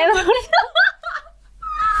 Тэгээ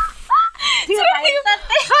баярлалаа.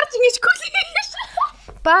 Харж ингэж гүлээ.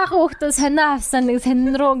 Баах хөөхтөө сонио авсан нэг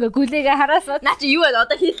сонин руу ингээ гүлээгээ хараасаа. Наа чи юу вэ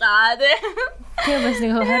одоо хийх аа тий. Тэгээ бас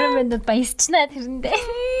нэг 20 минут баясчнаа тэрэндээ.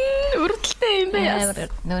 Үрдэлтэй юм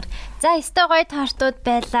бэ. Нөр. За өстой гоё тортууд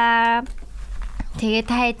байлаа. Тэгээ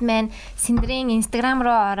та хэд маань Синдрийн Instagram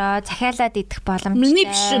руу ороод захиалаад идэх боломжтой.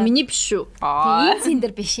 Миний биш шүү. Тэгээ энэ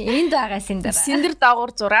Синдер биш. Энд байгаа Синдер. Синдер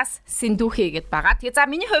дагуур зураас Синдүүхээ гэд байгаа. Тэгээ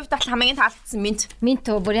за миний хувьд бол хамгийн таалагдсан минт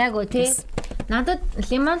өө бүр яг үү тий. Надад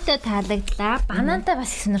лимонтой таалагдлаа. Банантай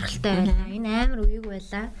бас их сонирхолтой байлаа. Энэ амар үеиг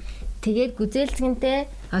байлаа. Тэгээд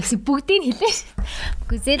гүзээлцгэнтэй бүгдийг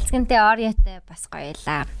хэлээ. Гүзээлцгэнтэй Ореотой бас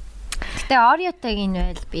гоёлаа. Гэтэ Ореотойг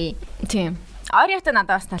энэ байл би. Тийм. Ореотой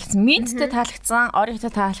надад бас таалагдсан. Минттэй таалагдсан, Ореотой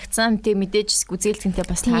таалагдсан. Тэг мэдээж гүзээлцгэнтэй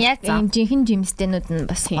бас таалагдсан. Яг ийм жинхэнэ жимстэнүүд нь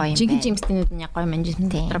бас гоё юм байна. Жинхэнэ жимстэнүүд нь яг гоё мань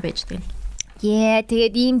жимстэн дотор байждаг.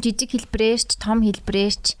 Тэгээд ийм жижиг хэлбрээрч, том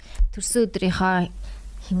хэлбрээрч төрсөн өдрийнхөө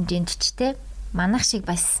хэмжээнд ч те манах шиг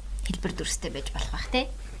бас хэлбэр дүрстэй байж болох бах те.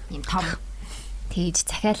 Ийм том. Тэгж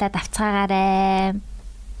захиалаад авцгаагаарай.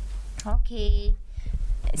 Окей.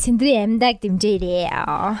 Синдри амьдаг дэмжээрээ.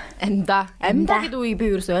 Амьда гэдэг үгийг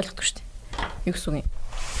би ерөөсөй ойлгохгүй шүү дээ. Юу гэсэн үг юм?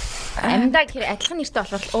 Амьда гэхээр адилхан нэртэй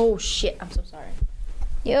болохоор oh shit I'm so sorry.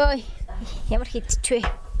 Йоо ямар хитчвэ.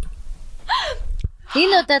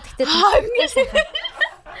 Энэ удаад гэхдээ ингэж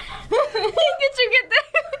үгээд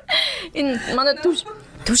энэ манай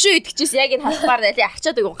төшөө идэхчээс яг энэ халбаар дали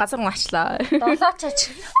арчаад өгөө газар нь ачлаа. Долоочаач.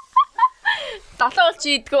 Долоо бол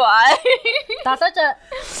чи идэггүй. Долоож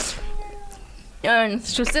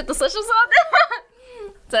шүлсээ тусаашсан.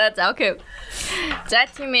 За окей. За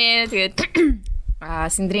тийм ээ тэгээд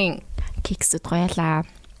Синдрийн кексүүд гоёлаа.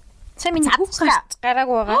 Сайн миний хүүх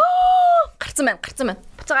гараагүй байгаа. Гарцсан байна.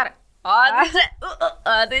 Буцаагаар.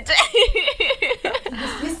 Дэж.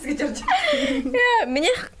 Яа,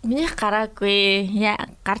 минийх гараагүй. Яа,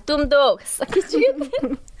 гардумдөө гэсэн.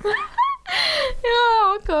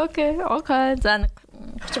 Яа, окей. За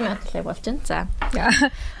 30 минут л болж байна. За.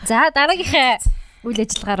 За дараагийнхаа үйл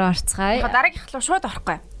ажиллагаараа орцгаая. Дараагийнх руу шууд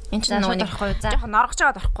орохгүй. Энд чинь нөгөө орохгүй. За. Жохон норгож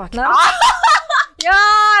байгаад орохгүй.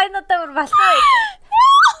 Яа, энэ одоо бүр болохгүй.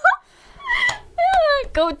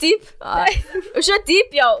 Go deep. Өшөө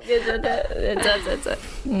deep яа. За.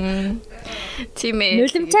 Тийм ээ.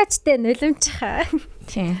 Нулимчаачтай нулимчхаа.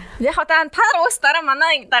 Тийм. Яг одоо та уус дараа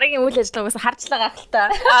манай дараагийн үйл ажиллагааг харж л байгаа хэл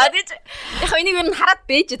та. Тийж яг энийг юу хараад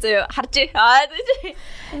бэж заяа. Харж. Тийж.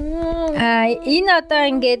 Энэ одоо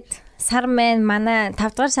ингээд сар маань манай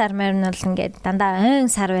 5 дугаар сар маань бол ингээд дандаа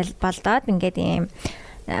ойн сар болдоод ингээд ийм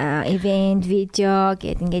ивент видео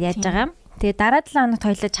гэд ингээд яаж байгаа. Тэгээ дараа 7 хоногт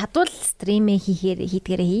хоёлоо чадвал стримээ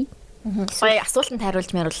хийдгээрээ хий. Гоё асуултанд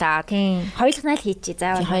хариулж маруулаа. Тийм. Хоёулахнаа л хийчихье.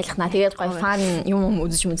 Заавал хоёулахнаа. Тэгээд гоё фан юм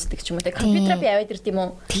үзэж мэддэг ч юм уу. Тэгээ компьютер би аваад ирд юм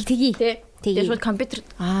уу? Тэгье. Тэгээ шууд компьютер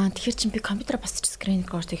тэгэхээр чи би компьютер бас ч скрин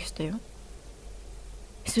рекорд хийх хэрэгтэй юу?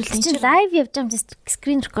 Эсвэл чи лайв явж байгаа юм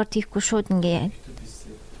скрин рекорд хийхгүй шууд ингээ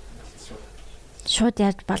шууд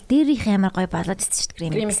яаж бол дээрийнх амар гоё болоод идэж шүү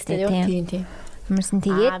дээ. Тийм. Юмсан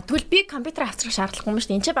тэгээд тэгвэл би компьютер авчрах шаардлагагүй юм шүү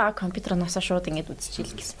дээ. Энд ч байгаа компьютероос шууд ингэж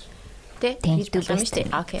үзчихэл гэсэн. Тэ? Хийж болох юм шүү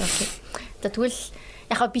дээ. Окей. За тэгвэл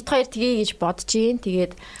яг бит хоёр тгий гэж бодож гин.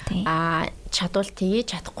 Тэгээд чадвал тгий,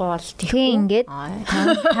 чадахгүй бол тэггүй. Ингээд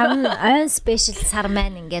 5 ойн спешиал сар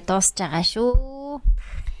маань ингээд дуусж байгаа шүү.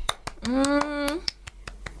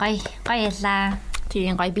 Гоё ялаа.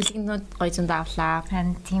 Тийм гоё бэлгэнүүд гоё зөндөө авлаа.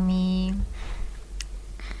 Харин тийм ээ.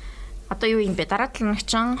 Одоо юу юм бэ? Дараа 7 хоног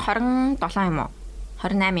чинь 27 юм уу?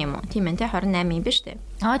 28 юм уу? Тийм ээ, 28 юм биш үү?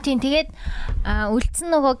 Тийм. Тэгээд үлдсэн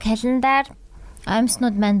нөгөө календар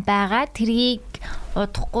аимснууд маань байгаа. Тэрийг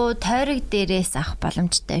удахгүй тойрог дээрээс авах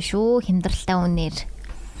боломжтой шүү. Хямдралтай үнээр.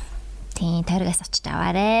 Тийм, тойрогоос очиж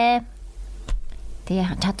аваарэ.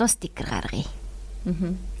 Тэгээ чадвал стикер гаргая.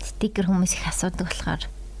 Стикер хүмүүс их асуудаг болохоор.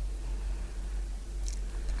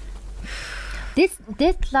 This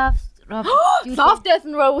love Love Death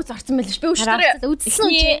and Robots орсон байл ш. Би өчтөр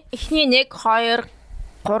эхний 1 2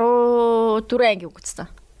 3 4 анги үгүйцсэн.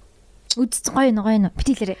 Үдцэн гоё нэ.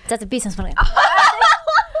 Битгэлээрээ. За би сонсмоор.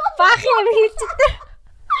 Баах юм хийчихсэн.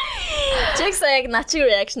 Чекс яг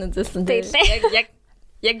natural reaction үзүүлсэн.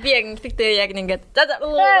 Яг би яг нэгтэй яг ингээд. За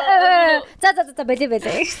бэлээ.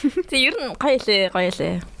 Тэг ер нь гоё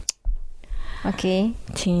лээ. Окей.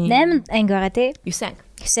 Тийм. 8 анги байгаа тий? 9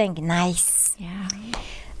 анги. Nice. Яа.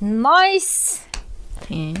 Nice.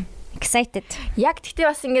 Тийм. Excited. Яг тэгтээ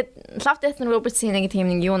бас ингээд Love Death and Robots нэг тийм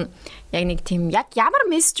нэг юу яг нэг тийм яг ямар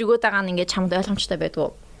мессеж өгөөд байгаа нь ингээд чамд ойлгомжтой байдгүй.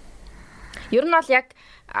 Ер нь бол яг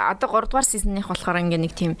одоо 3 дугаар сизонных болохоор ингээд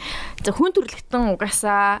нэг тийм хүн төрлөختөн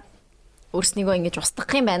угаасаа өөрснийгөө ингэж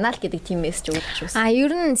устгах юм байна л гэдэг тийм мессеж өгч байсан. Ер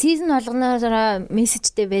нь сизон болгоноороо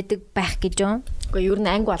мессежтэй байдаг байх гэж юм. Гэхдээ ер нь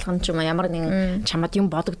анги болгоно ч юм ямар нэгэн чамд юм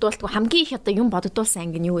бодогдуулдаг хамгийн их одоо юм бодогдуулсан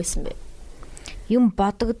анги нь юу байсан бэ? Юм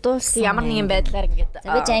бодогдуулсан. Ямар нэгэн байдлаар ингээд.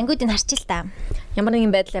 За би ангиудыг харчих л та. Ямар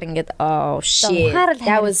нэгэн байдлаар ингээд oh shit.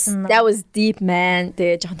 That was deep man.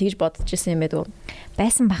 Тэгээ жоохон тэгж бодож ирсэн юм байдгүй.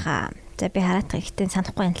 Байсан баха. За би хараатах ихтэй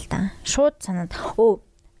санахгүй юм л та. Шууд санаад.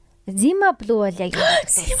 Zima Blue бол яг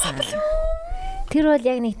тэр бол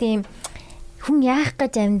яг нэг тийм хүн яах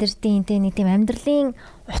гэж амьдрдیں۔ Тэ нэг тийм амьдралын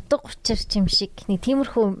утга учир юм шиг нэг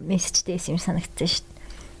тиймэрхүү мессежтэй юм санагдсан шүү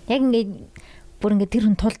дээ. Яг ингээд бүр ингээд тэр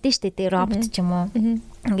хүн тулдсан шүү дээ. Тэ робот ч юм уу.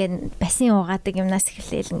 Ингээд басин угаадаг юмнаас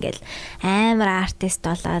эхлээл ингээд амар артист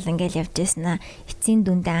болоод ингээд явж яснаа. Эцсийн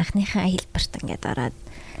дүндээ анхныхаа хэлбэрт ингээд ороод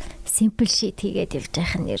simple shit хийгээд явж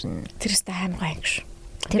байх нь ер нь тэр өстө амар гоё юм шүү.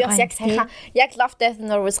 Тэр бас яг сайхан яг Love Death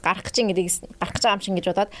and Robots гарах гэж байгаа юм шиг гэж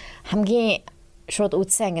бодоод хамгийн шууд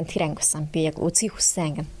үзсэн анги тэр анги байсан. Би яг үзхийг хүссэн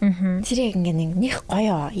анги. Тэр яг ингээ нэг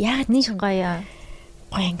гоё. Яг нэг гоё.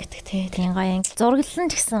 Гоё анги гэдэг те. Тийм гоё анги.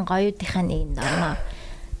 Зураглалн ч гэсэн гоёудынхаа нэг юм даа.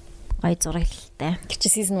 Гоё зурагlalтай. Тэр чи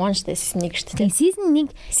season 1 штэ, season 1 штэ. Тийм season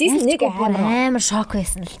 1 амар шок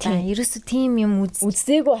байсан л та. Ерөөсө тийм юм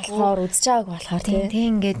үзээгүй болохоор үзэж байгааг болохоор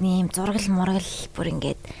тийм ингээд нэм зургал мургал бүр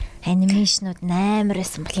ингээд анимашнууд амар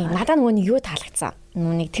байсан байна. Надад нөгөө юу таалагдсан.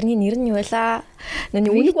 Нүг тэрний нэр нь юу байлаа?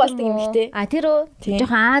 Нүг үнэг болдог юм ихтэй. Тэр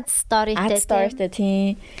жоохон Аз storyтэй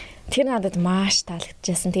тийм. Тэр надад маш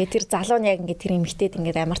таалагдчихсан. Тэгээ тэр залуу нь яг ингээд тэр эмэгтэйд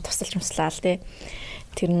ингээд амар тусалж муслаа л тий.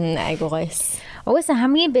 Тэр нь айгуу гоёс. Угаасаа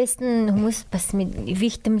хамгийн бест нь хүмүүс бас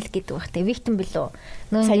victim л гэдэг баг те. Victim билүү?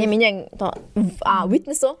 Саяны миний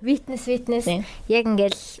witness уу? Witness. Яг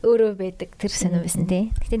ингээл өөрөө байдаг тэр сонио байсан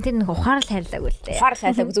те. Гэтэ тэр нэг ухаарл хайрлаагүй л те. Ухаарл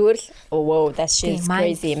хайрлаагүй зүгээр л wow that shit is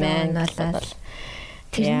crazy man.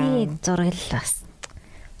 Тэрний зураг л бас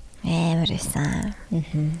амар байсан.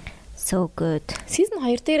 So good. Season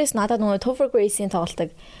 2 дээрээс надад нөгөө Topher Grace-ийн тоглолтог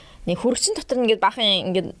нэг хөрөгчн дотор ингээд баахан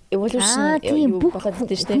ингээд evolution болоод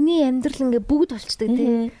идэв шүү дээ. Хүний амьдрал ингээд бүгд болчдөг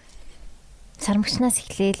тий. Сармагчнаас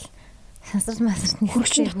эхлээл сансар масарт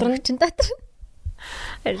хөрөгчн дотор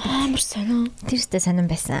амар сонио. Тэр ихтэй сонирн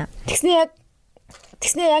байсан.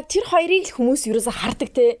 Тэгснээ яг тэр хоёрыг л хүмүүс ерөөсө хардаг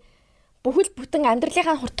те. Бүхэл бүтэн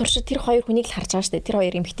амьдралынхаа туршид тэр хоёр хүнийг л харж байгаа шүү дээ. Тэр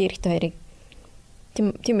хоёр эмэгтэй эрэгтэй хоёрыг.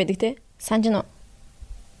 Тийм байдаг те. Санаж нь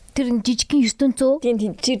тэр жижигхэн ертөнцөө. Тийм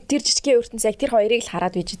тэр жижигхэн ертөнц яг тэр хоёрыг л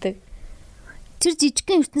хараад bijдэг. Тэр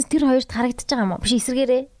жижигхэн ертөнц тэр хоёрт харагдаж байгаа юм уу? Биш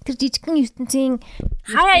эсрэгээрээ. Тэр жижигхэн ертөнцийн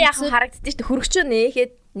хаяа яахан харагддаг шүү дээ. Хөргөчөө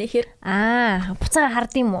нээхээр буцаага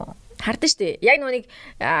хардсан юм уу? Хардаг шүү дээ. Яг нүг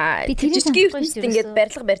жижигхэн ертөнцид ингээд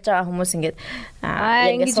барилга барьж байгаа хүмүүс ингээд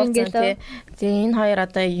ингэж ингээд тий. Тэгээ энэ хоёр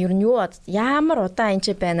одоо ер нь юу ямар удаа энэ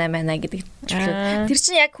ч байна гэдэг. Тэр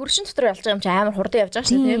чинь яг хөршин дотор болж байгаа юм чи амар хурдан явж байгаа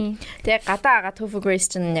шүү дээ. Тэгээ гадаа Topher Grace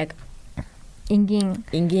чинь яг энгийн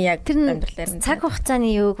яг тэр цаг хугацааны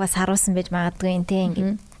юуг бас харуулсан байж магадгүй тий.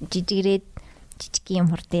 Ингээд жижигрээд жижиг юм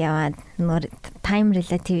хурдан яваад нөр time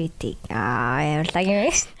relativity яварлаа юм.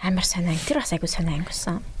 Амар сонио. Тэр бас айгу сонио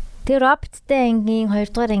ангисан. Тэр роботтэй ангийн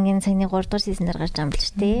 2 дугаар ангийн цагны 3 дугаар сизнээр гарч байгаа юм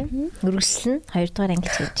биш тий. Үргэлжлэн 2 дугаар анги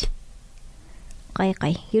хийж. Гой.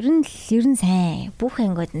 Ер нь сайн. Бүх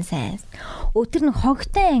ангиуд нь сайн. Тэр нэг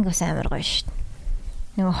хогтой анги бас амар гоё шүү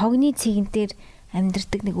дээ. Нэг хогны цэгэн дээр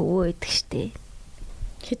амьдэрдэг нэг өвөө байдаг шүү дээ.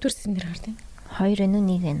 Хэдвэр сизнээр гардаг? 2 энэ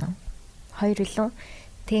 1 энэ. 2 илүү.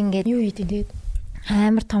 Тэг ингээд юу хийдэг тэгээд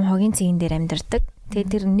амар том хогийн цэгэн дээр амьдэрдэг. Тэгээ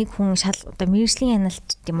тэр нэг хүн одоо мэржлийн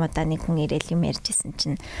аналт юм уу да нэг хүн ирээл юм ярьжсэн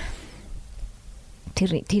чинь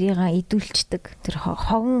тэрийг идүүлчдэг. Тэр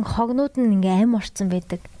хогнууд нь ингээ ам орцсон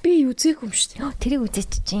байдаг. Би үзээгүй юм шүү дээ. Тэрийг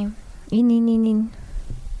үзээч чинь. Энэ.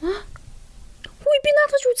 Хүй би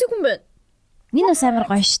наадаж үзээгүй юм байна. Энэ бас амар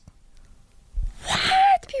гоё шүү дээ.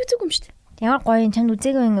 What? Би үзээгүй юм шүү дээ. Ямар гоё юм чамд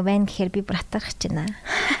үзээгүй юм байна гэхээр би бүр атарах гэж байна.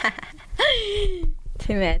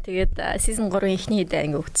 Тийм ээ. Тэгээд season 3 ихний хэдэ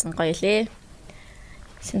ингээ өгцөн гоё лээ.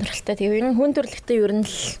 Сонирхолтой. Тэгээ энэ хүн төрлөختөө ер нь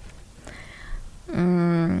л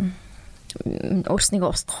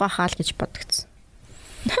өөрснийгөө устгах байхаа л гэж бодогдсон.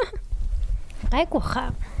 Гайгүй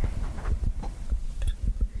хаа.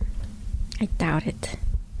 I doubt it.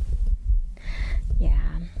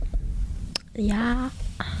 Yeah.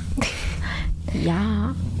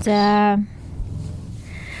 За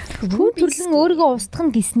хүн төрлөн өөрийгөө устгах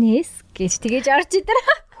нь гиснээс гэж тэгэж орж идэр.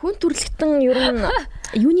 Хүн төрлөختөн ер нь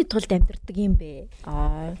юуны тулд амьдардаг юм бэ?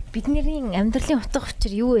 Бидний амьдралын утга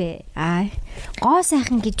учир юу вэ? Гоо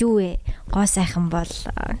сайхан гэж юу вэ? Гоо сайхан бол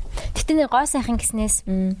тэгтээ нэр гоо сайхан гэснээс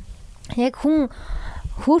яг хүн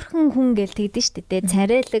хөөрхөн хүн гэл тэгдэж штэ тэ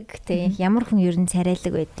царайлаг тэ ямар хүн ер нь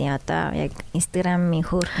царайлаг байдیں۔ Одоо яг Instagram-ийн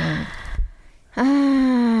хөөрхөн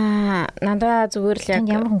надаа зүгээр л яг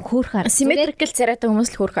ямар хүн хөөрхөн symmetrical царайтай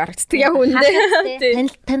хүмүүс л хөөрхөн харагддаг яг үндэ.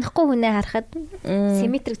 Танихгүй хүнээ харахад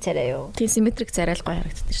symmetric царай юу? Тийм symmetric царай л гоё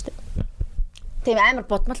харагддаг шүү дээ. Тийм амар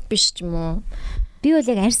бодмол биш ч юм уу. Би бол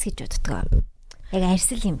яг арьс гэж боддог. Яг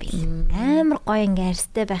арьсл юм бил. Амар гоё ингээ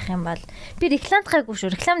арьстай байх юм бол би рекламд гайгүй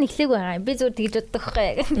шүү. Реклам нэглэегүй байгаа. Би зүгээр тэгж боддог байхгүй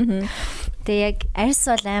яг. Тэгээ яг арьс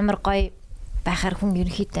бол амар гоё байхаар хүн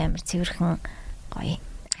ерөнхийдөө амар цэвэрхэн гоё.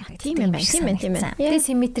 Тийм юм байна. Тэгээ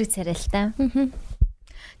симметрик царай л та.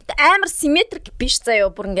 Амар симметрик биш заяа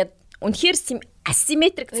бүр ингээд үнэхээр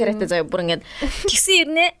асимметрик царайтай заяа бүр ингээд тэгсэн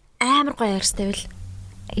ирнэ амар гоё арьстай байл.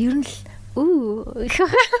 Ер нь л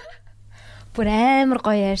бүр амар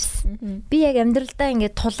гоё арьс. Би яг амьдралдаа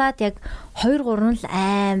ингээд тулаад яг 2 3 л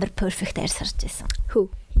амар перфект арьс харж байсан. Хөө.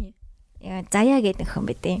 Яа заяа гэдэг хүн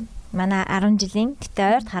байдیں۔ Манай 10 жилийн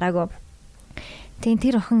гэтээ ойрт хараагүй. Тэгин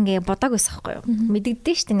тэр охин ингээ бодог байсан байхгүй юу?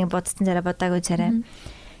 Мэддэгдэн шүү дээ нэг бодсон царай бодаагүй царай.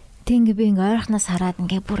 Тэг ингээ би ингээ ойрхнаас хараад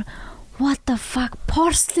ингээ бүр what the fuck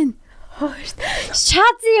porcelain.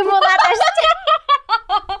 Шази юм уу надад шүү.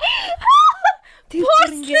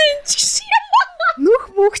 Porcelain ч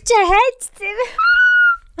нүх мөхчээ хайцсан.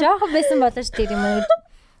 Жохон байсан болооч тэр юм уу?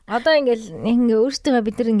 Одоо ингээ өөртөө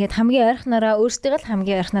бид нар ингээ хамгийн ойрхнараа өөртөө л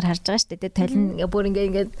хамгийн ойрхнаар харж байгаа шүү дээ. Толин ингээ бүр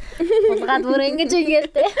ингээ тулгаад бүр ингээ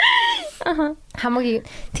ингээл тэ. Хамгийн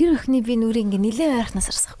тэр охины би нүрийг ингээ нилээ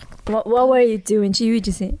ойрхнаас харсан. What were you doing? Чи юу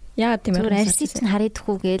хийжсэн? Яагаад тийм амар арьсыг чинь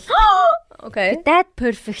харагдахгүй гээл. Okay. That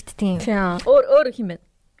perfect тийм. Өөр юм байна.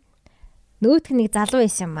 Нөгөөх нэг залуу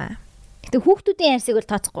байсан юм аа. Гэтэ хүүхдүүдийн арьсыг бол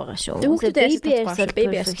тооцохгүй байгаа шүү.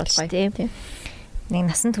 Baby арьс болохгүй тийм. Нэг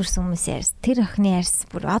насан турсан хүмүүсийн арьс. Тэр охины арьс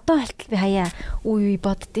бүр одоо болтол би хаяа үе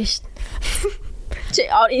боддөө шүү. Чи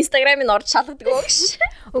Instagram-ын орж шалгадаг уу гэж.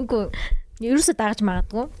 Үгүй. Ерөөсө дагаж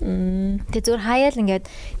магадгүй. Тэгээ зүгээр хаяал ингээд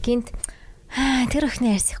гинт Тэр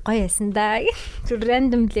өхний ярьс гоё байсан да. Зүр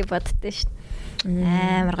randomly боддоо шүү.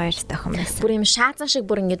 Амар гоё тохом байсан. Бүр юм шаазан шиг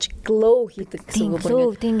бүр ингэж glow хийдэг гэсэн үг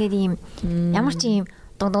бүр ингээд ийм ямар ч ийм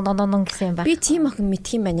дон гэсэн юм байна. Би тийм охин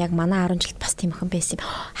мэдх юм байна. Яг манай 10 жилд бас тийм охин байсан юм.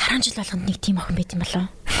 10 жил болгонд нэг тийм охин байт юм болов.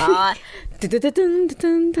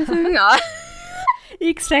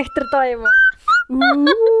 X factor доо юм уу?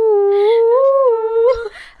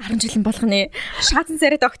 10 жилийн болгоны шаазан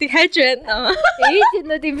царайд октыг хайж байна.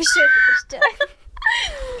 Ээжнүүд юм биш үү гэж.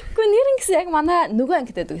 Гэхдээ нэрэн гэсэн яг манай нөгөө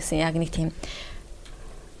ангид байдаг гэсэн яг нэг тийм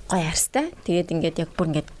гоё арстай. Тэгээд ингээд яг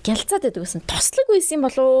бүр ингээд гялцаад байдаг гэсэн тослог байсан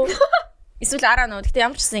болов. Эсвэл араа нөө. Гэхдээ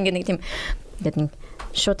ямар ч гэсэн ингээд нэг тийм ингээд нэг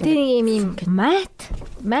шууд тэр юм мат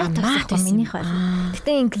авах минийх байна.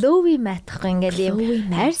 Гэтэ энэ glowy мат ахгүй ингээд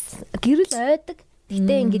юм арс гэрэл ойдаг.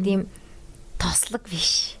 Гэтэ ингээд юм тослог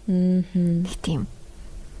биш. Нэг тийм.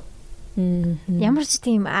 Ямар ч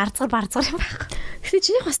тийм арзгар барзгар юм байх. Гэтэ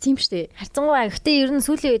чинийх бас тийм штэ. Харцангуй. Гэтэ ер нь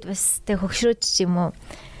сүүлийн үед бас тэг хөгшрөөж ч юм уу.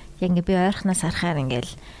 Яг ингээд би ойрхнаас харахаар ингээд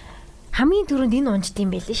хамгийн түрүүнд энэ унжт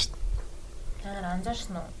юм байлээ штэ. Та нар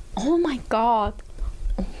анзаарсан уу? Oh my god.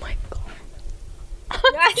 Oh my god.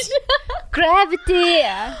 Gravity.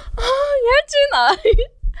 Яаж вэ?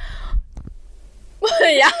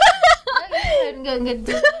 Яа. Ингээд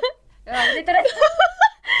литерал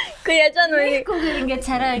яаж вэ? Гүүгээр ингээд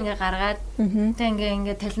царай ингээд гаргаад тэг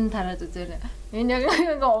ингээд талент тараад үзээрэй. Энэ яг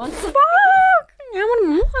ингээд унцсан. Ямар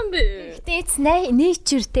муухан бэ? Гэтэ it's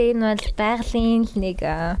nature те энэ бол байгалийн л нэг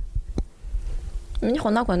миний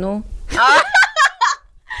хоног байна уу?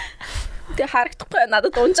 Тэ харагдахгүй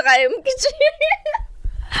надад унж байгаа юм гэж.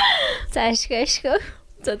 За ашиг.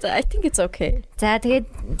 За I think it's okay. За тэгээд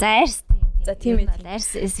арс. За тийм ээ.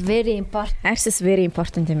 Арс is very important. Arts is very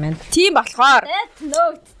important юм байна. Тийм болохоор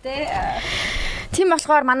note те. Тийм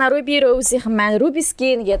болохоор манай Ruby Rose-ийн маань Ruby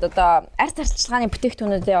Skin гэдэг одоо арт арчилгааны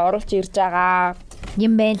бүтээгдэхүүнүүдэд оруулж ирж байгаа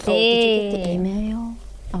юм байна лээ. Тийм ээ ёо.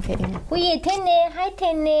 Окей. Үе тэнэ, хай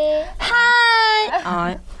тэнэ.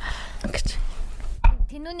 Хай.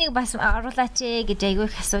 Тэнүүнийг бас оруулаач гэж айгүй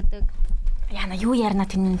их асуудаг. Яна юу ярина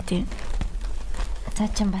тэнүүнтэй? За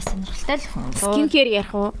чин бас сонирхолтой л хүн. Skin care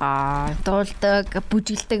ярих уу? Дуулдаг,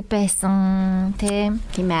 бүжгэлдэг байсан тийм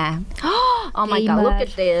ээ. Oh my god, look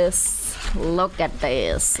at this. Look at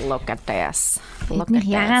this. Бидний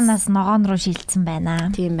ягаанаас ногоон руу шилжсэн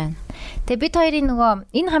байна. Тийм байна. Тэгээ бид хоёрын нөгөө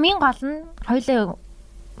энэ хамгийн гол нь хоёулаа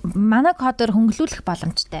манай кодоор хөнгөлүүлэх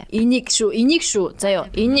боломжтой. Энийг шүү. Заяа.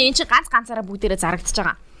 Энэ чи ганцаараа бүгдээрээ зарагдчихж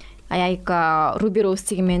байгаа. Яг Ruby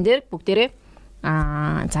Rose-ийн мен дээр бүгдээрээ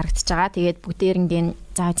зарагдчихж байгаа. Тэгээд бүгдээрийн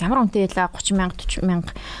за ямар үнэтэй ялаа 30,000, 40,000,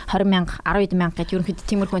 20,000, 10,000 гэдэг ерөнхийдөө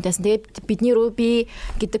тиймэрхүү үнэтэйсэн. Тэгээд бидний Ruby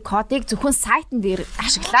гэдэг кодыг зөвхөн сайтн дээр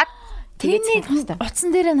ашиглаад тэгээд утсан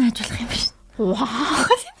дээрээ наажуулах юм биш. Вау.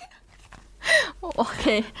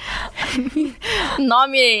 Окей.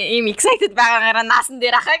 Номи им excited байгаагаар наасан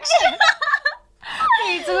дээр ахаа гэж.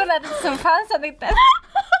 Би зүгээр надад фан санагдав.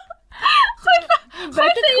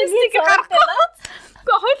 Хойлоо ийм стикер гарахгүй.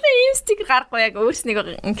 Хойлоо ийм стикер гарахгүй яг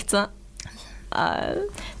өөрснийгөө ингэсэн.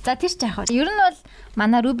 За тэр ч яах вэ? Ер нь бол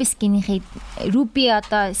манай Ruby Skin-ийн Ruby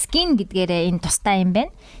одоо skin гэдгээрээ энэ тустай юм байна.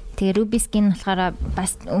 Тэгээ Ruby Skin болохоор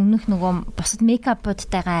бас өмнөх нөгөө бусад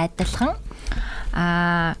мейкапуудтайгаа адилхан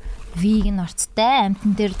веган орцтой,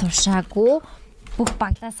 амтан дээр туршаагүй бүх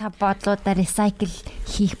баглаа бодлуудаа recycle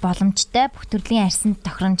хийх боломжтой, бүх төрлийн арсанд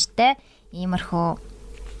тохиромжтой иймэрхүү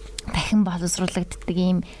дахин боловсруулагддаг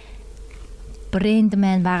ийм брэнд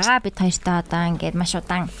маань байгаа. Бид хоёртой одоо ингээд маш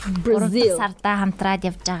удаан 3 сардаа хамтраад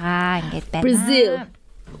явж байгаа. Ингээд байна. Бразил,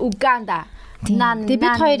 Уганда. Тэгээ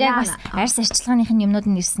бид хоёр яг бас арьс арчилгааныхын юмнууд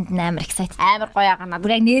нь ирсэнд амар excited. Амар гоё байгаа надад.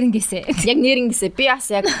 Бүр яг нэрнгээсээ. Би бас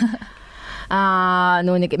яг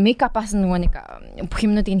нөгөө нэг мейкапаас нөгөө нэг бүх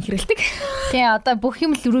юмнуудыг нь хэрэгэлдэг. Тий, одоо бүх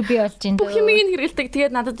юм л Ruby болж байна. Бүх юмыг нь хэрэгэлдэг.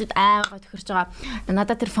 Тэгээд надад амар гоё тохирч байгаа.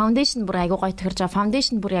 Надад тэр foundation бүр айгуу гоё тохирч байгаа.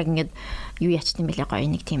 Foundation бүр яг ингээд юу ячт юм бэлээ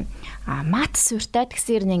гоё нэг тийм мат сүртэй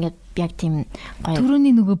тэгсээр нэг ингээд яг тийм гоё.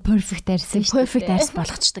 Түрүүний нөгөө perfect арьс шүү. Perfect арьс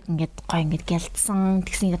болгочдөг ингээд гоё ингээд гялдсан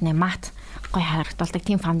тэгсэн ингээд мат гоё харагдуулдаг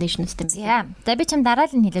тийм foundation үстэй юм. За би чам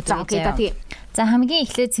дараа л нь хэлээд өгье. За хамгийн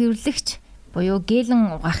эхлээд цэвэрлэгч буюу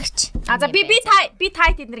гээлэн угаагч. За би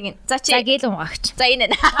тайт эднэргийн. За гээлэн угаагч. За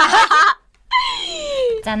энэ.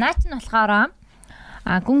 За наач нь болохоор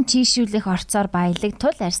гүн чийшүүлэх орцоор баялаг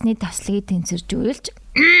тул арсны таслыг тэнцвэржүүлж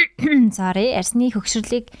арсны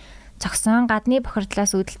хөгшрөлийг цогсон гадны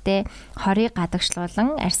бохирдлоос үүдэлтэй хорийг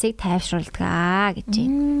гадагшлуулан арсыг тайвшруулдаг гэж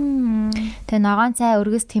байна. Тэгээ ногоон цай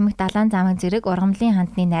өргөс тэмэх далайн замаг зэрэг ургамлын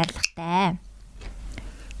хандны найрлагатай.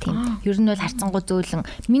 Тийм. Ер нь бол харцангуй зөөлөн.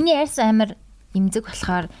 Миний арьс амар имзэг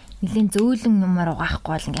болохоор нэлийн зөөлөн юмар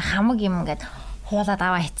угаахгүй бол ингээ хамаг юм ингээд хуулаад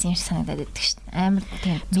аваа хийсэн юм шиг санагдаад байдаг шүү дээ. Амар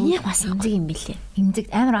тийм Миний бас имзэг юм билээ. имзэг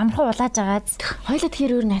амар амархан улааж байгаад Хоёлоо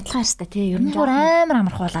тэгэхээр өөр нь адилхан арьстай тий ер нь бүр амар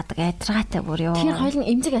амархан улаадаг айдраатай бүр ёо. Тэр хоёул нь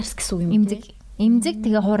имзэг арьс гэсэн үг юм Имзэг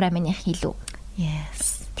тэгээ хуур амины хилүү.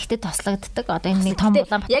 Yes. Тэгтээ тослогддог. Одоо энэ нэг том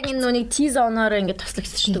улаан Яг энэ нүг T-zone-оор ингээд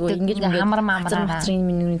тослогдчихдаг үү? Ингээд амар мамраа. Хацрын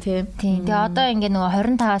миний тий. Тийм. Тэгээ одоо ингээд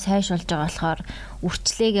нөгөө 25-аас хойш болж байгаа болохоор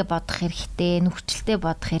үрчлээгээ бодох хэрэгтэй, нүхчлээ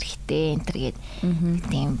бодох хэрэгтэй энэ төр гээд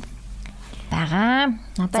тийм байгаа.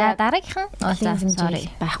 За дараагийнхан sorry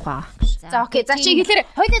байхгүй. За окей. За чи хэлээрэй.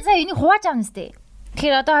 Хоёлаа заа энийг хувааж авна сте.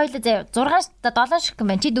 Тэгэхээр одоо хоёлаа заа 6 7 шиг юм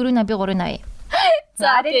байна. Чи 4 8 би 3 8. За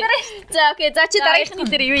окей. За чи дараагийнхан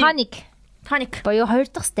хэлээрэй юу юм? Tonic. Боёо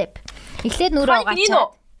 2 дахь step. Эхлээд нүрээ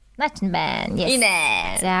угаачаад. Наач нь байна.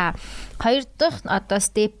 Yes. За 2 дахь одоо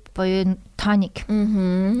step боёо tonic.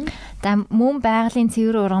 За мөн байгалийн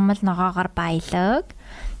цэвэр ургамал ногоогоор баялаг.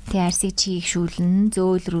 Тэг арсыг чийгшүүлнэ,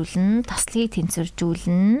 зөөлрүүлнэ, таслыг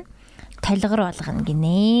тэнцвэржүүлнэ, талгар болгоно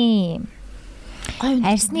гинэ.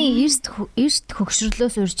 Арсны эрт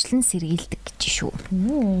хөгшрөлөөс урьдчилан сэргийлдэг гэж шүү.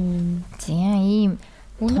 За ийм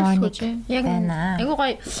tonic байна. Айгуу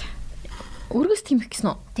гоё. Өргөс тэмх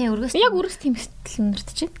гэсэн үү? Тий, өргөс. Яг өргөс тэмхтэл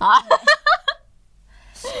нэрдэж байна.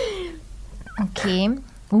 Окей.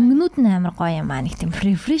 Өнгнүүд нь амар гоё юм аа. Нэг тийм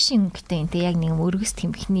refreshing гэдэг юм. Тэг яг нэг өргөс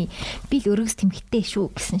тэмхний би л өргөс тэмхтэй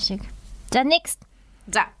шүү гэсэн шиг. За next.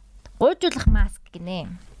 За. Гуйжуулах маск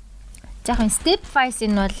гинэ. За яг step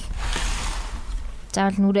 5 энэ бол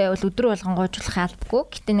заавал нүрээ бол өдөр болгон гуйжуулах албагүй.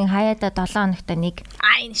 Гэтэ нэг хаяада 7 хоногт нэг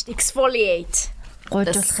энэ шүү exfoliate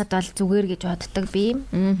гуйжуулахад бол зүгээр гэж боддог би.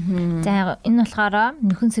 За энэ болохоор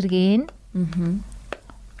нөхөн сэргээн.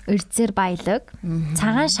 Эрдсээр баялаг.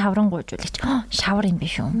 Цагаан шавран гуйжуулагч. Шавар юм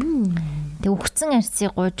биш үү? Тэг өгцөн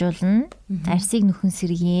арсыг гуйжуулна. Арсыг нөхөн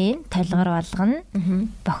сэргээн, толгор болгоно.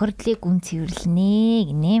 Бохирдлыг гүн цэвэрлэнэ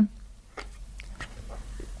гинэ.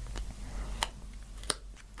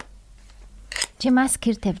 Чи маск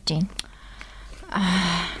хэр тавьж гин?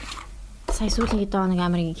 Сая сүүлийн доо нэг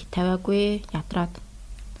амарыг тавиагүй ятраад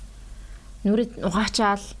нүрээ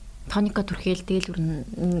угаачаал тоника түрхээл тэгэл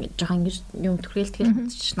жоохон ингэж юм түрхээл тэгэл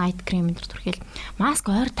night cream энэ түрхээл маск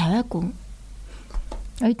ойр тавиагүй.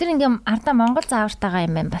 Өдөр ингээм ардаа Монгол заавартайгаа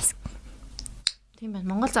юм байна бас. Тийм байна.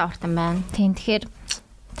 Монгол заавартай байна. Тийм тэгэхээр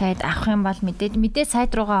таад авах юм бол мэдээ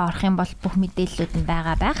сайт руугаа орох юм бол бүх мэдээллүүд нь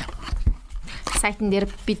байгаа байх. Сайтн дээр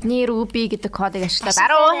бидний Ruby гэдэг кодыг ашиглаад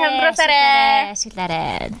 10%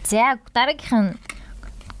 ашиглаарай. За дараагийнх нь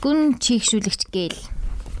гүн чийгшүүлэгч гээл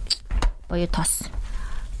боёо тос.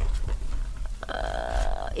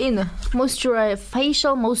 Энэ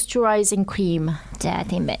facial moisturizing cream. За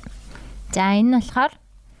тийм байна. За энэ болохоор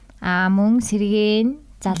мөн сэргээн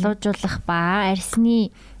залуужуулах ба арсны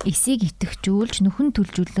эсийг итгэжүүлж нүхэн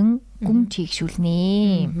төлжүүлэн гүн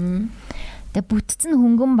чийгшүүлнэ. Тэгээ бүтцэн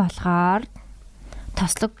хөнгөн болохоор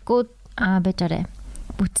тослоггүй бажаарэ.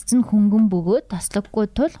 Бүтцэн хөнгөн бөгөөд тослоггүй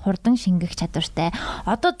тул хурдан шингэх чадвартай.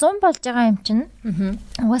 Одоо 100 болж байгаа юм чинь.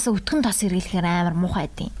 Угаасаа өтгөн тос хэрэглэхээр амар муухай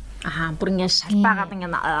дий. Бүр ингэ шалбаагаад ингэ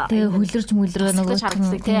тэгээ хөлөрж мөлрөө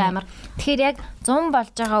нөгөө тий амар. Тэгэхээр яг 100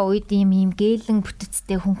 болж байгаа үед ийм гээлэн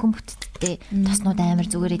бүтцтэй хөнгөн бүтцтэй тоснууд амар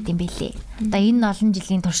зүгээр идэм бэлээ. Одоо энэ олон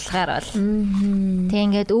жилийн туршлагаар бол тэгээ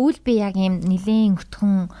ингээд өвөл би яг ийм нилээн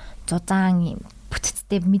өтгөн зузаан ийм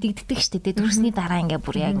бүтцтэй мэдэгддэг штэ тэ төрсний дараа ингээ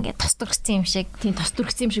бүр яг ингээ тос төрсөн юм шиг тийм тос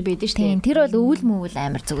төрсөн юм шиг байдаг штэ. Тийм тэр бол өвөл мөвөл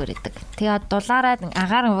амар зүгээр идэг. Тэгээд дулаараад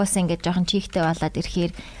агаар уусаа ингээ жоохон чийгтэй болоод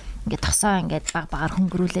ирэхээр ингээ тосоо ингээ баг багаар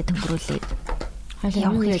хөнгөрүүлээд хойлоо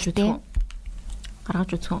юу яаж үзэх вэ?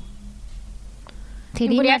 Гаргаж үзэх үү?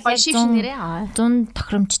 Тэр юм яг 100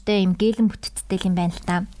 тохиромжтой юм гээлэн бүтцтэй юм байна л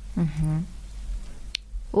та.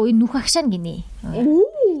 Ой нүх агшаан гинэ.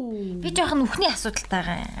 Би жоохон нүхний асуудалтай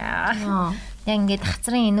байгаа. Яг ингээд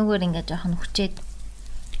хацрын энүүгээр ингээд жоохон нүхчээд.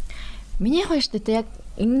 Миний хоёр штэ яг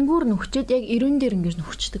энэнгүүр нүхчээд яг 90 дээр ингээд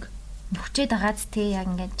нүхчдэг. Нүхчээд байгааз тий яг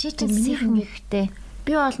ингээд чи ч сих мөхтэй.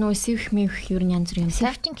 Би бол нөгөө сивх мивх ер нь янз бүр юм.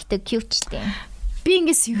 Сивчин гэдэг cute-тэй. Би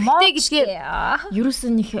ингээд сивхтэй гэжгээ.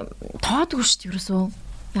 Ерөөсөө нэг тоодгүй штэ ерөөсөө.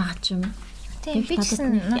 Яагаад ч юм. Тийм би ч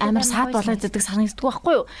амар саад болоод байдаг санагддаг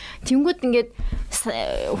байхгүй юу? Тэнгүүд ингээд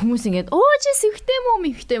хүмүүс ингээд оо чи сивхтэй мүү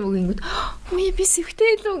мивхтэй мүү гингүүд үе би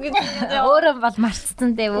сивхтэй л үү гэдэг. Өөрөө бол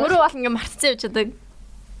марцсан дээ. Өөрөө бол ингээд марцсан явж чаддаг.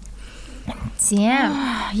 Тийм.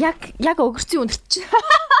 Яг өгөрцийн өндөрч.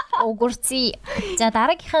 Өгөрций. За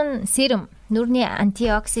дараагийнх нь серум. Нүрний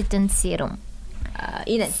антиоксидант серум.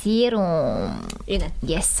 Энэ серум. Энэ.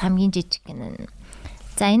 Yes, хамгийн жижиг гэнэ.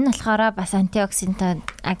 За энэ болохоор бас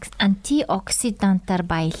антиоксидантаар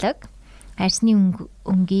баялаг. Харьсны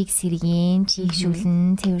өнгийг сэргийн,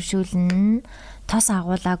 чийгшүүлэн, цэвэршүүлэн, тос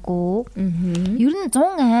агуулаагүй. Ер нь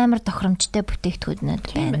 100 амар тохиромжтой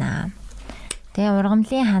бүтээгдэхүүнүүд байна. Тэгээ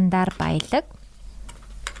ургамлын хандаар баялаг.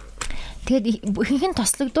 Тэгээд ихэнх нь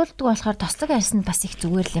тослогдуулдаг болохоор тослог арьсанд бас их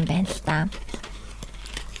зүгээр л юм байна л та.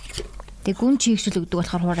 Тэгээ гүн чийгшүүл өгдөг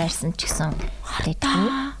болохоор хуур арьсан ч гэсэн хэвгүй.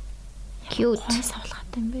 Cute.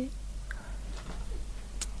 Савлахтай юм бэ.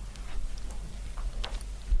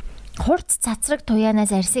 Хурц цацраг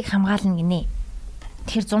туяанаас арьсыг хамгаална гинэ.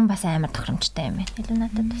 Тэр 100 бас амар тохиромжтой юм байна. Илүү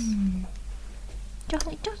надад бас.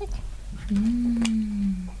 Жохоо.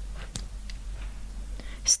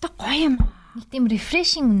 Өстой гоё юм. Нэг тийм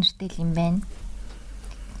refreshing үнэртэй юм байна.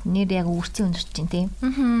 Нэр яг үрцэн үнэрч чинь тийм.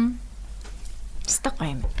 Өстой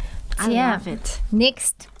гоё юм. I love it.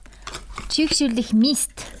 Next. Чигшүүлэх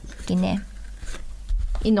mist гинэ.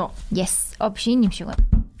 Энэ. Yes. Option юм шиг байна.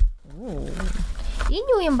 Энэ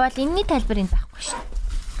юу юм бол энэний тайлбар энэ байхгүй шүү.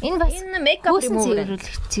 Энэ бас makeup remover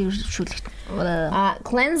цэвэршүүлэх.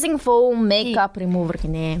 Cleansing foam makeup remover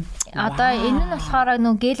гинэ. Одоо энэ нь болохоор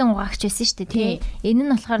нөө гелэн угаагч байсан шүү дээ тий. Энэ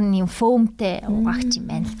нь болохоор нэг foamтэй угаагч юм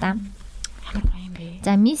байна л да. Ямар гоё юм бэ.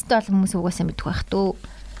 За mist бол хүмүүс угаасаа мэдэх байх төө.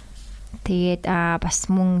 Тэгээд бас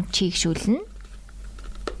мөн чийгшүүлнэ.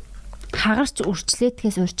 Хагарч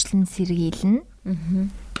үрчлээтгэс урьдчилан сэргийлнэ.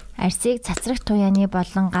 Арьсыг цацрагт туяаны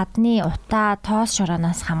болон гадны утаа тоос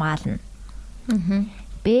шороноос хамгаална.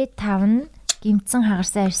 B5 нь гимцэн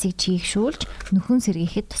хагарсан арьсыг чийгшүүлж нөхөн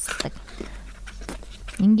сэргийхэд тусалдаг.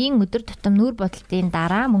 Энгийн өдөр тутам нүүр бодлтын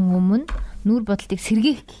дараа мөн өмнө нүүр бодлтыг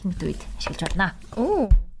сэргээх гэх мэт үед ашиглаж байна. Оо.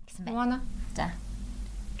 Гэсэн байна. За.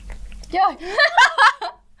 Яа.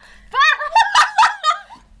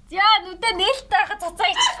 Яа, нүдэ нээлттэй хахад цацаа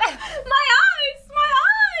ичсэн. My eyes.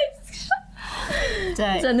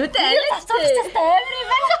 За нүдэ цацаатай амар юм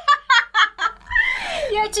байна.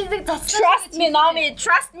 Яа чи нэг цацаа. Trust me, Nami,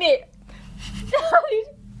 trust me.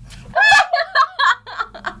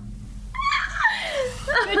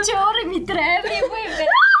 Чи өөрөө мэдрээ амар юм байна.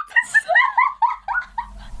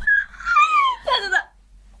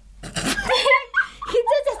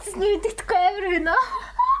 Хизээ цацсан нүдэхгүй амар байна.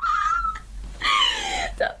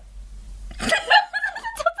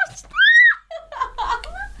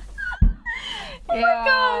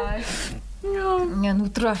 Яа,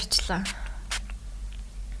 нүдрөө орчлаа.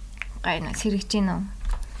 Гайна сэргэж гин үү?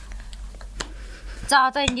 За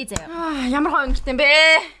одоо ингэ заяа. Ямар гоё өнгөртэй юм бэ?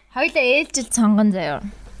 Хоёлаа ээлжил цонгон заяа.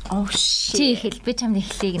 Oh shit. Чи ихэл би чамд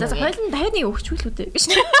эхлэе гэнэ. За хоёул нь дахиад нэг өгчүүл үү дээ.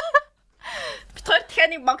 Бид хоёр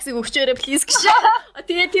дахиад нэг боксыг өгчөөрэй please гэж.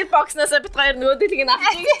 Тэгээ тэр бокснаас бид хоёр нөгөөдөлийг нь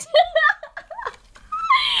авчих гэж.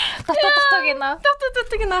 Дотоо гинэ. Дотоо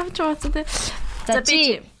авч байгаа тий. За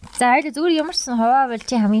би за хоёул зүгээр ямар ч сан хуваавал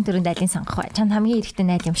чи хамгийн түрүүнд алийг сонгох бай. Чамд хамгийн хэрэгтэй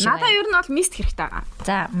найл юм шиг байна. Надаа ер нь бол mist хэрэгтэй байгаа.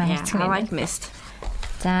 За маяцгэн. I like mist.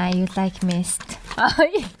 За you like mist.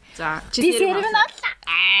 За чи серум нь авлаа.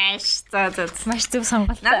 Ааш. За. Маш зөв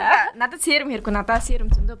сонголт. Надад серум хэрэггүй. Надад серум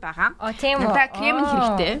зөндөө байгаа. Тийм үү. Надад крем нь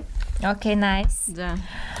хэрэгтэй. Окей, nice. За.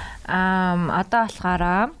 Одоо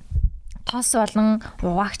болохоор тос болон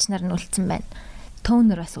угаагч нар нь үлдсэн байна.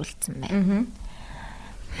 Тонер бас үлдсэн байна.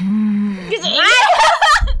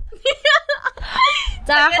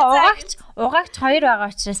 За угаагч хоёр байгаа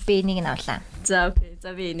учраас би энийг нь авлаа. За окей.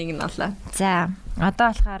 За би энийг нь авлаа. За одоо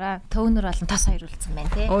болохоор тонер болон тос хоёр үлдсэн байна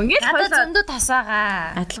тий. Ингээд надад зөндөө тос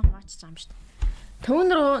байгаа. Адилхан хуваачж байгаа юм шүү дээ.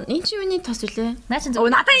 Тонер энэ чи юуны тос үлээ? Наа чин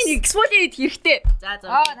надад энэ exfoliate хэрэгтэй. За.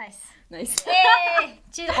 Nice. Nice.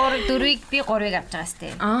 Чи 4-ийг би 3-ыг авч байгаас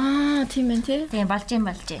тий. Тийм байна тий. Тийм болж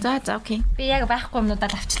юм. За окей. Би яг байхгүй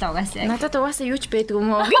юмнуудаа авчлаа угаасаа. Надад угаасаа юу ч байдаг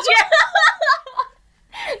юм уу гэж.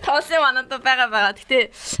 Тоосын манад байгаа.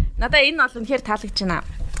 Гэтэ надад энэ бол үнэхээр таалагдж байна.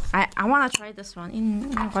 I wanna try this one.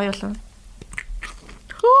 Энэ гоё болов.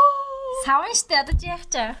 Савн штэ одоо чи яах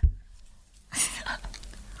чаа?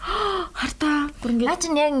 Хартаа бүр ингэ. Наа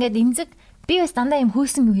чин яг ингээд имзэг би бас дандаа юм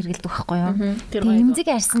хөөсөн юм хэргэлдэг байхгүй юу? Тэр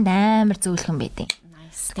имзэг арьсанд амар зөөлхөн байдیں۔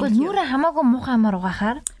 Тэгвэл нүрэ хамаагүй муухай амар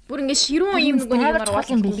угаахаар бүр ингэ ширүүн юм нэг юмар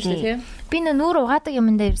угаах юм биш үү? Би нүр угаадаг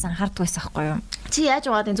юмдаа ерөөсөн анхаардаг байсан байхгүй юу? Чи яаж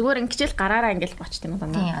угаадаг? Зүгээр ингэжэл гараараа ингээл бочт юм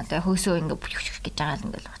даа. Тийм одоо хөөсөө ингэ бүхэх гэж байгаа л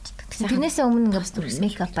ингээл бочдаг. Тэрнээсээ өмнө ингээ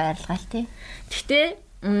мейкап байрлал тий. Гэхдээ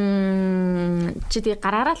чи тий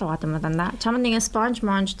гараараа л угаадаг юм даа. Чамд нэг спонж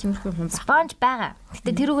монж тиймэрхүү юм байна. Спонж байгаа.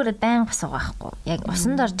 Гэтэ тэрүүгээр байн бас угаахгүй. Яг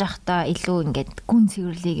усанд орж явахдаа илүү ингээд гүн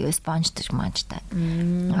цэвэрлэгийг спонжтаж монжтай.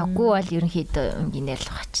 Аггүй бол ерөнхийдөө ингээр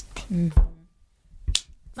л угаачдаг.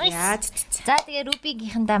 За тэгээ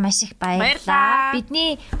Ruby-гийнхандаа маш их баярлалаа.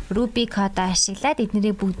 Бидний Ruby кодоо ашиглаад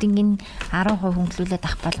эднэрийг бүгднийг 10% хөнгөлүүлээд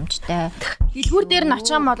авах боломжтой. Дэлгүүр дээр нь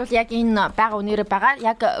очих юм бол яг энэ бага үнээрээ байгаа.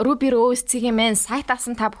 Яг Ruby Rose-ийн мэн сайтаас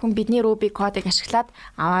нь та бүхэн бидний Ruby кодыг ашиглаад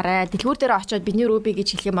аваарай. Дэлгүүр дээр очиод бидний Ruby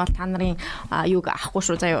гэж хэлэх юм бол та нарын юуг авахгүй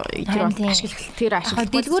шүү заяа. Тэр ашиглах.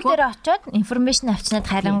 Дэлгүүр дээр очиод информашн авчнаад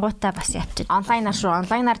харангуйтаа бас явчих. Онлайнаар шүү.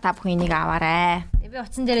 Онлайнаар та бүхэн энийг аваарай. Би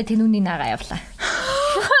утсан дээрээ тэнүүнийг нагаа явлаа.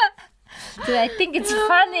 I think it's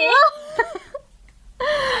funny.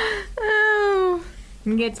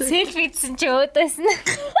 Ингээд селфисэн чи өөдөөс нь.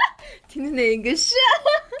 Тэнэнэ ингэж.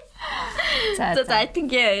 За I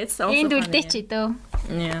think it's also. Энд үлдээч дөө.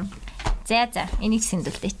 Yeah. За энийг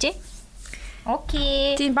сэндүүлдээч.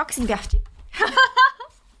 Окей. Тийм боксинг авчих.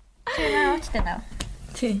 Чэнэ наа.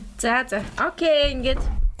 Тий. За. Окей, ингээд.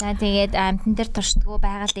 За тэгээд амтан дээр туршдгоо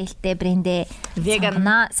байгаль дэлтэй брэндээ vegan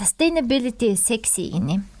sustainability is sexy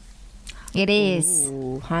гинэ. It is.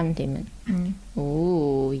 Хан тийм.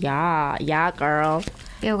 Yeah girl.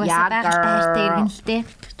 Би угаасаа байгаль таартай иргэнэлтэй.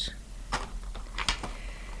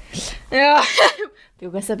 Яа. Би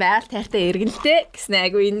угаасаа байгаль таартай иргэнэлтэй гэсэн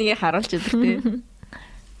айгу энийг харуулж өгдөг тийм.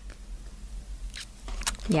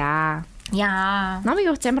 Яа. Намайг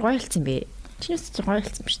юу ч амар гоё хэлсэн бэ? Чинээс ч гоё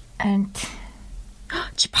хэлсэн ба шүү. And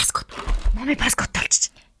чи паскот. Намайг паскот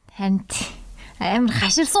толчих. And амар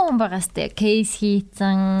хаширсан хүн байгаа сте. Кейс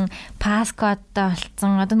хийцэн, паскоттой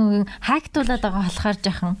болцсон. Одоо нэг хактуулаад байгаа болохоор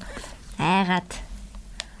жоохон айгаад.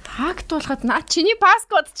 Хактуулахад наа чиний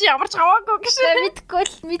паскот чи ямар ч хамаагүй гэж.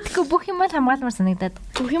 Мэдгүй бүх юм бол хамгаалмаар санагдаад.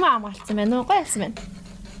 Бүх юм хамгаалсан байна уу? Гоё хэлсэн байна.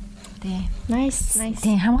 Тий. Nice.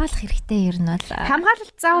 Тий, хамгаалах хэрэгтэй ер нь бол.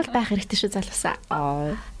 Хамгаалалт заавал байх хэрэгтэй шүү залуусаа.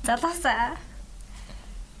 Залуусаа.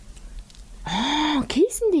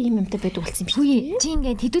 Кейсэндээ юм юмтай байдаг болсон юм шиг. Үгүй чи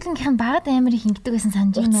ингээд хэдүүлгийнх нь багад амар их ингэдэг байсан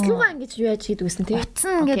санаж байна уу? Уцлуугаа ингэж юу яаж хийдэг гэсэн тий.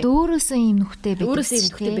 Утсан ингээд өөрөөсөө юм нөхтэй байдаг. Өөрөөсөө юм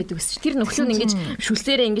нөхтэй байдаг гэсэн. Тэр нөхлөө нь ингэж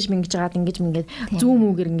шүлсээрээ ингэж мингэж жагаад ингэж мингээд зүүм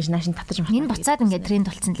үгээр ингэж наашин татаж мартаа. Энэ буцаад ингээд тренд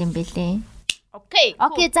болцсон юм бэлээ. Окей.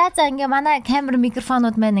 За ингээ манай камер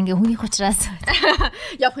микрофонууд маань ингээ хүний учраас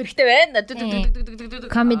явах хэрэгтэй байна.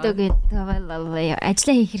 Комедогийн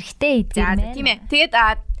ажиллаа хийх хэрэгтэй. За тийм ээ. Тэгээд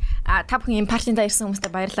та бүхэн энэ партинд ирсэн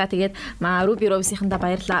хүмүүстээ баярлалаа. Тэгээд Ruby Rose-ийнхандаа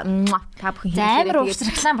баярлалаа. Та бүхэн амар өвс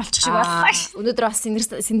реклам болчих шиг боллоо. Өнөөдөр бас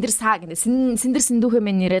сэндэр саа гэнэ. Сэндэр сэндүүхээ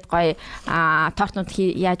мэн нэрээд гоё тортнууд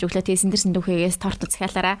яаж өглөө. Тэгээд сэндэр сэндүүхээс тортууд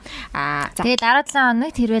захиалаарай. Тэгээд дараа 7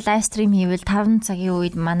 хоногт хэрвээ лайв стрим хийвэл 5 цагийн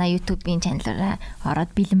үед манай YouTube-ийн чаналаараа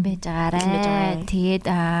ороод бэлэн байж байгаарай. Тэгээд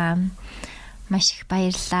маш их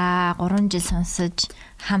баярлалаа. 3 жил сонсож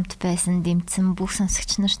хамт байсан дэмцэн бүх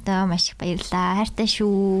сонсогч нартаа маш их баярлалаа. Хайртай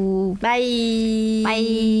шүү. Bye.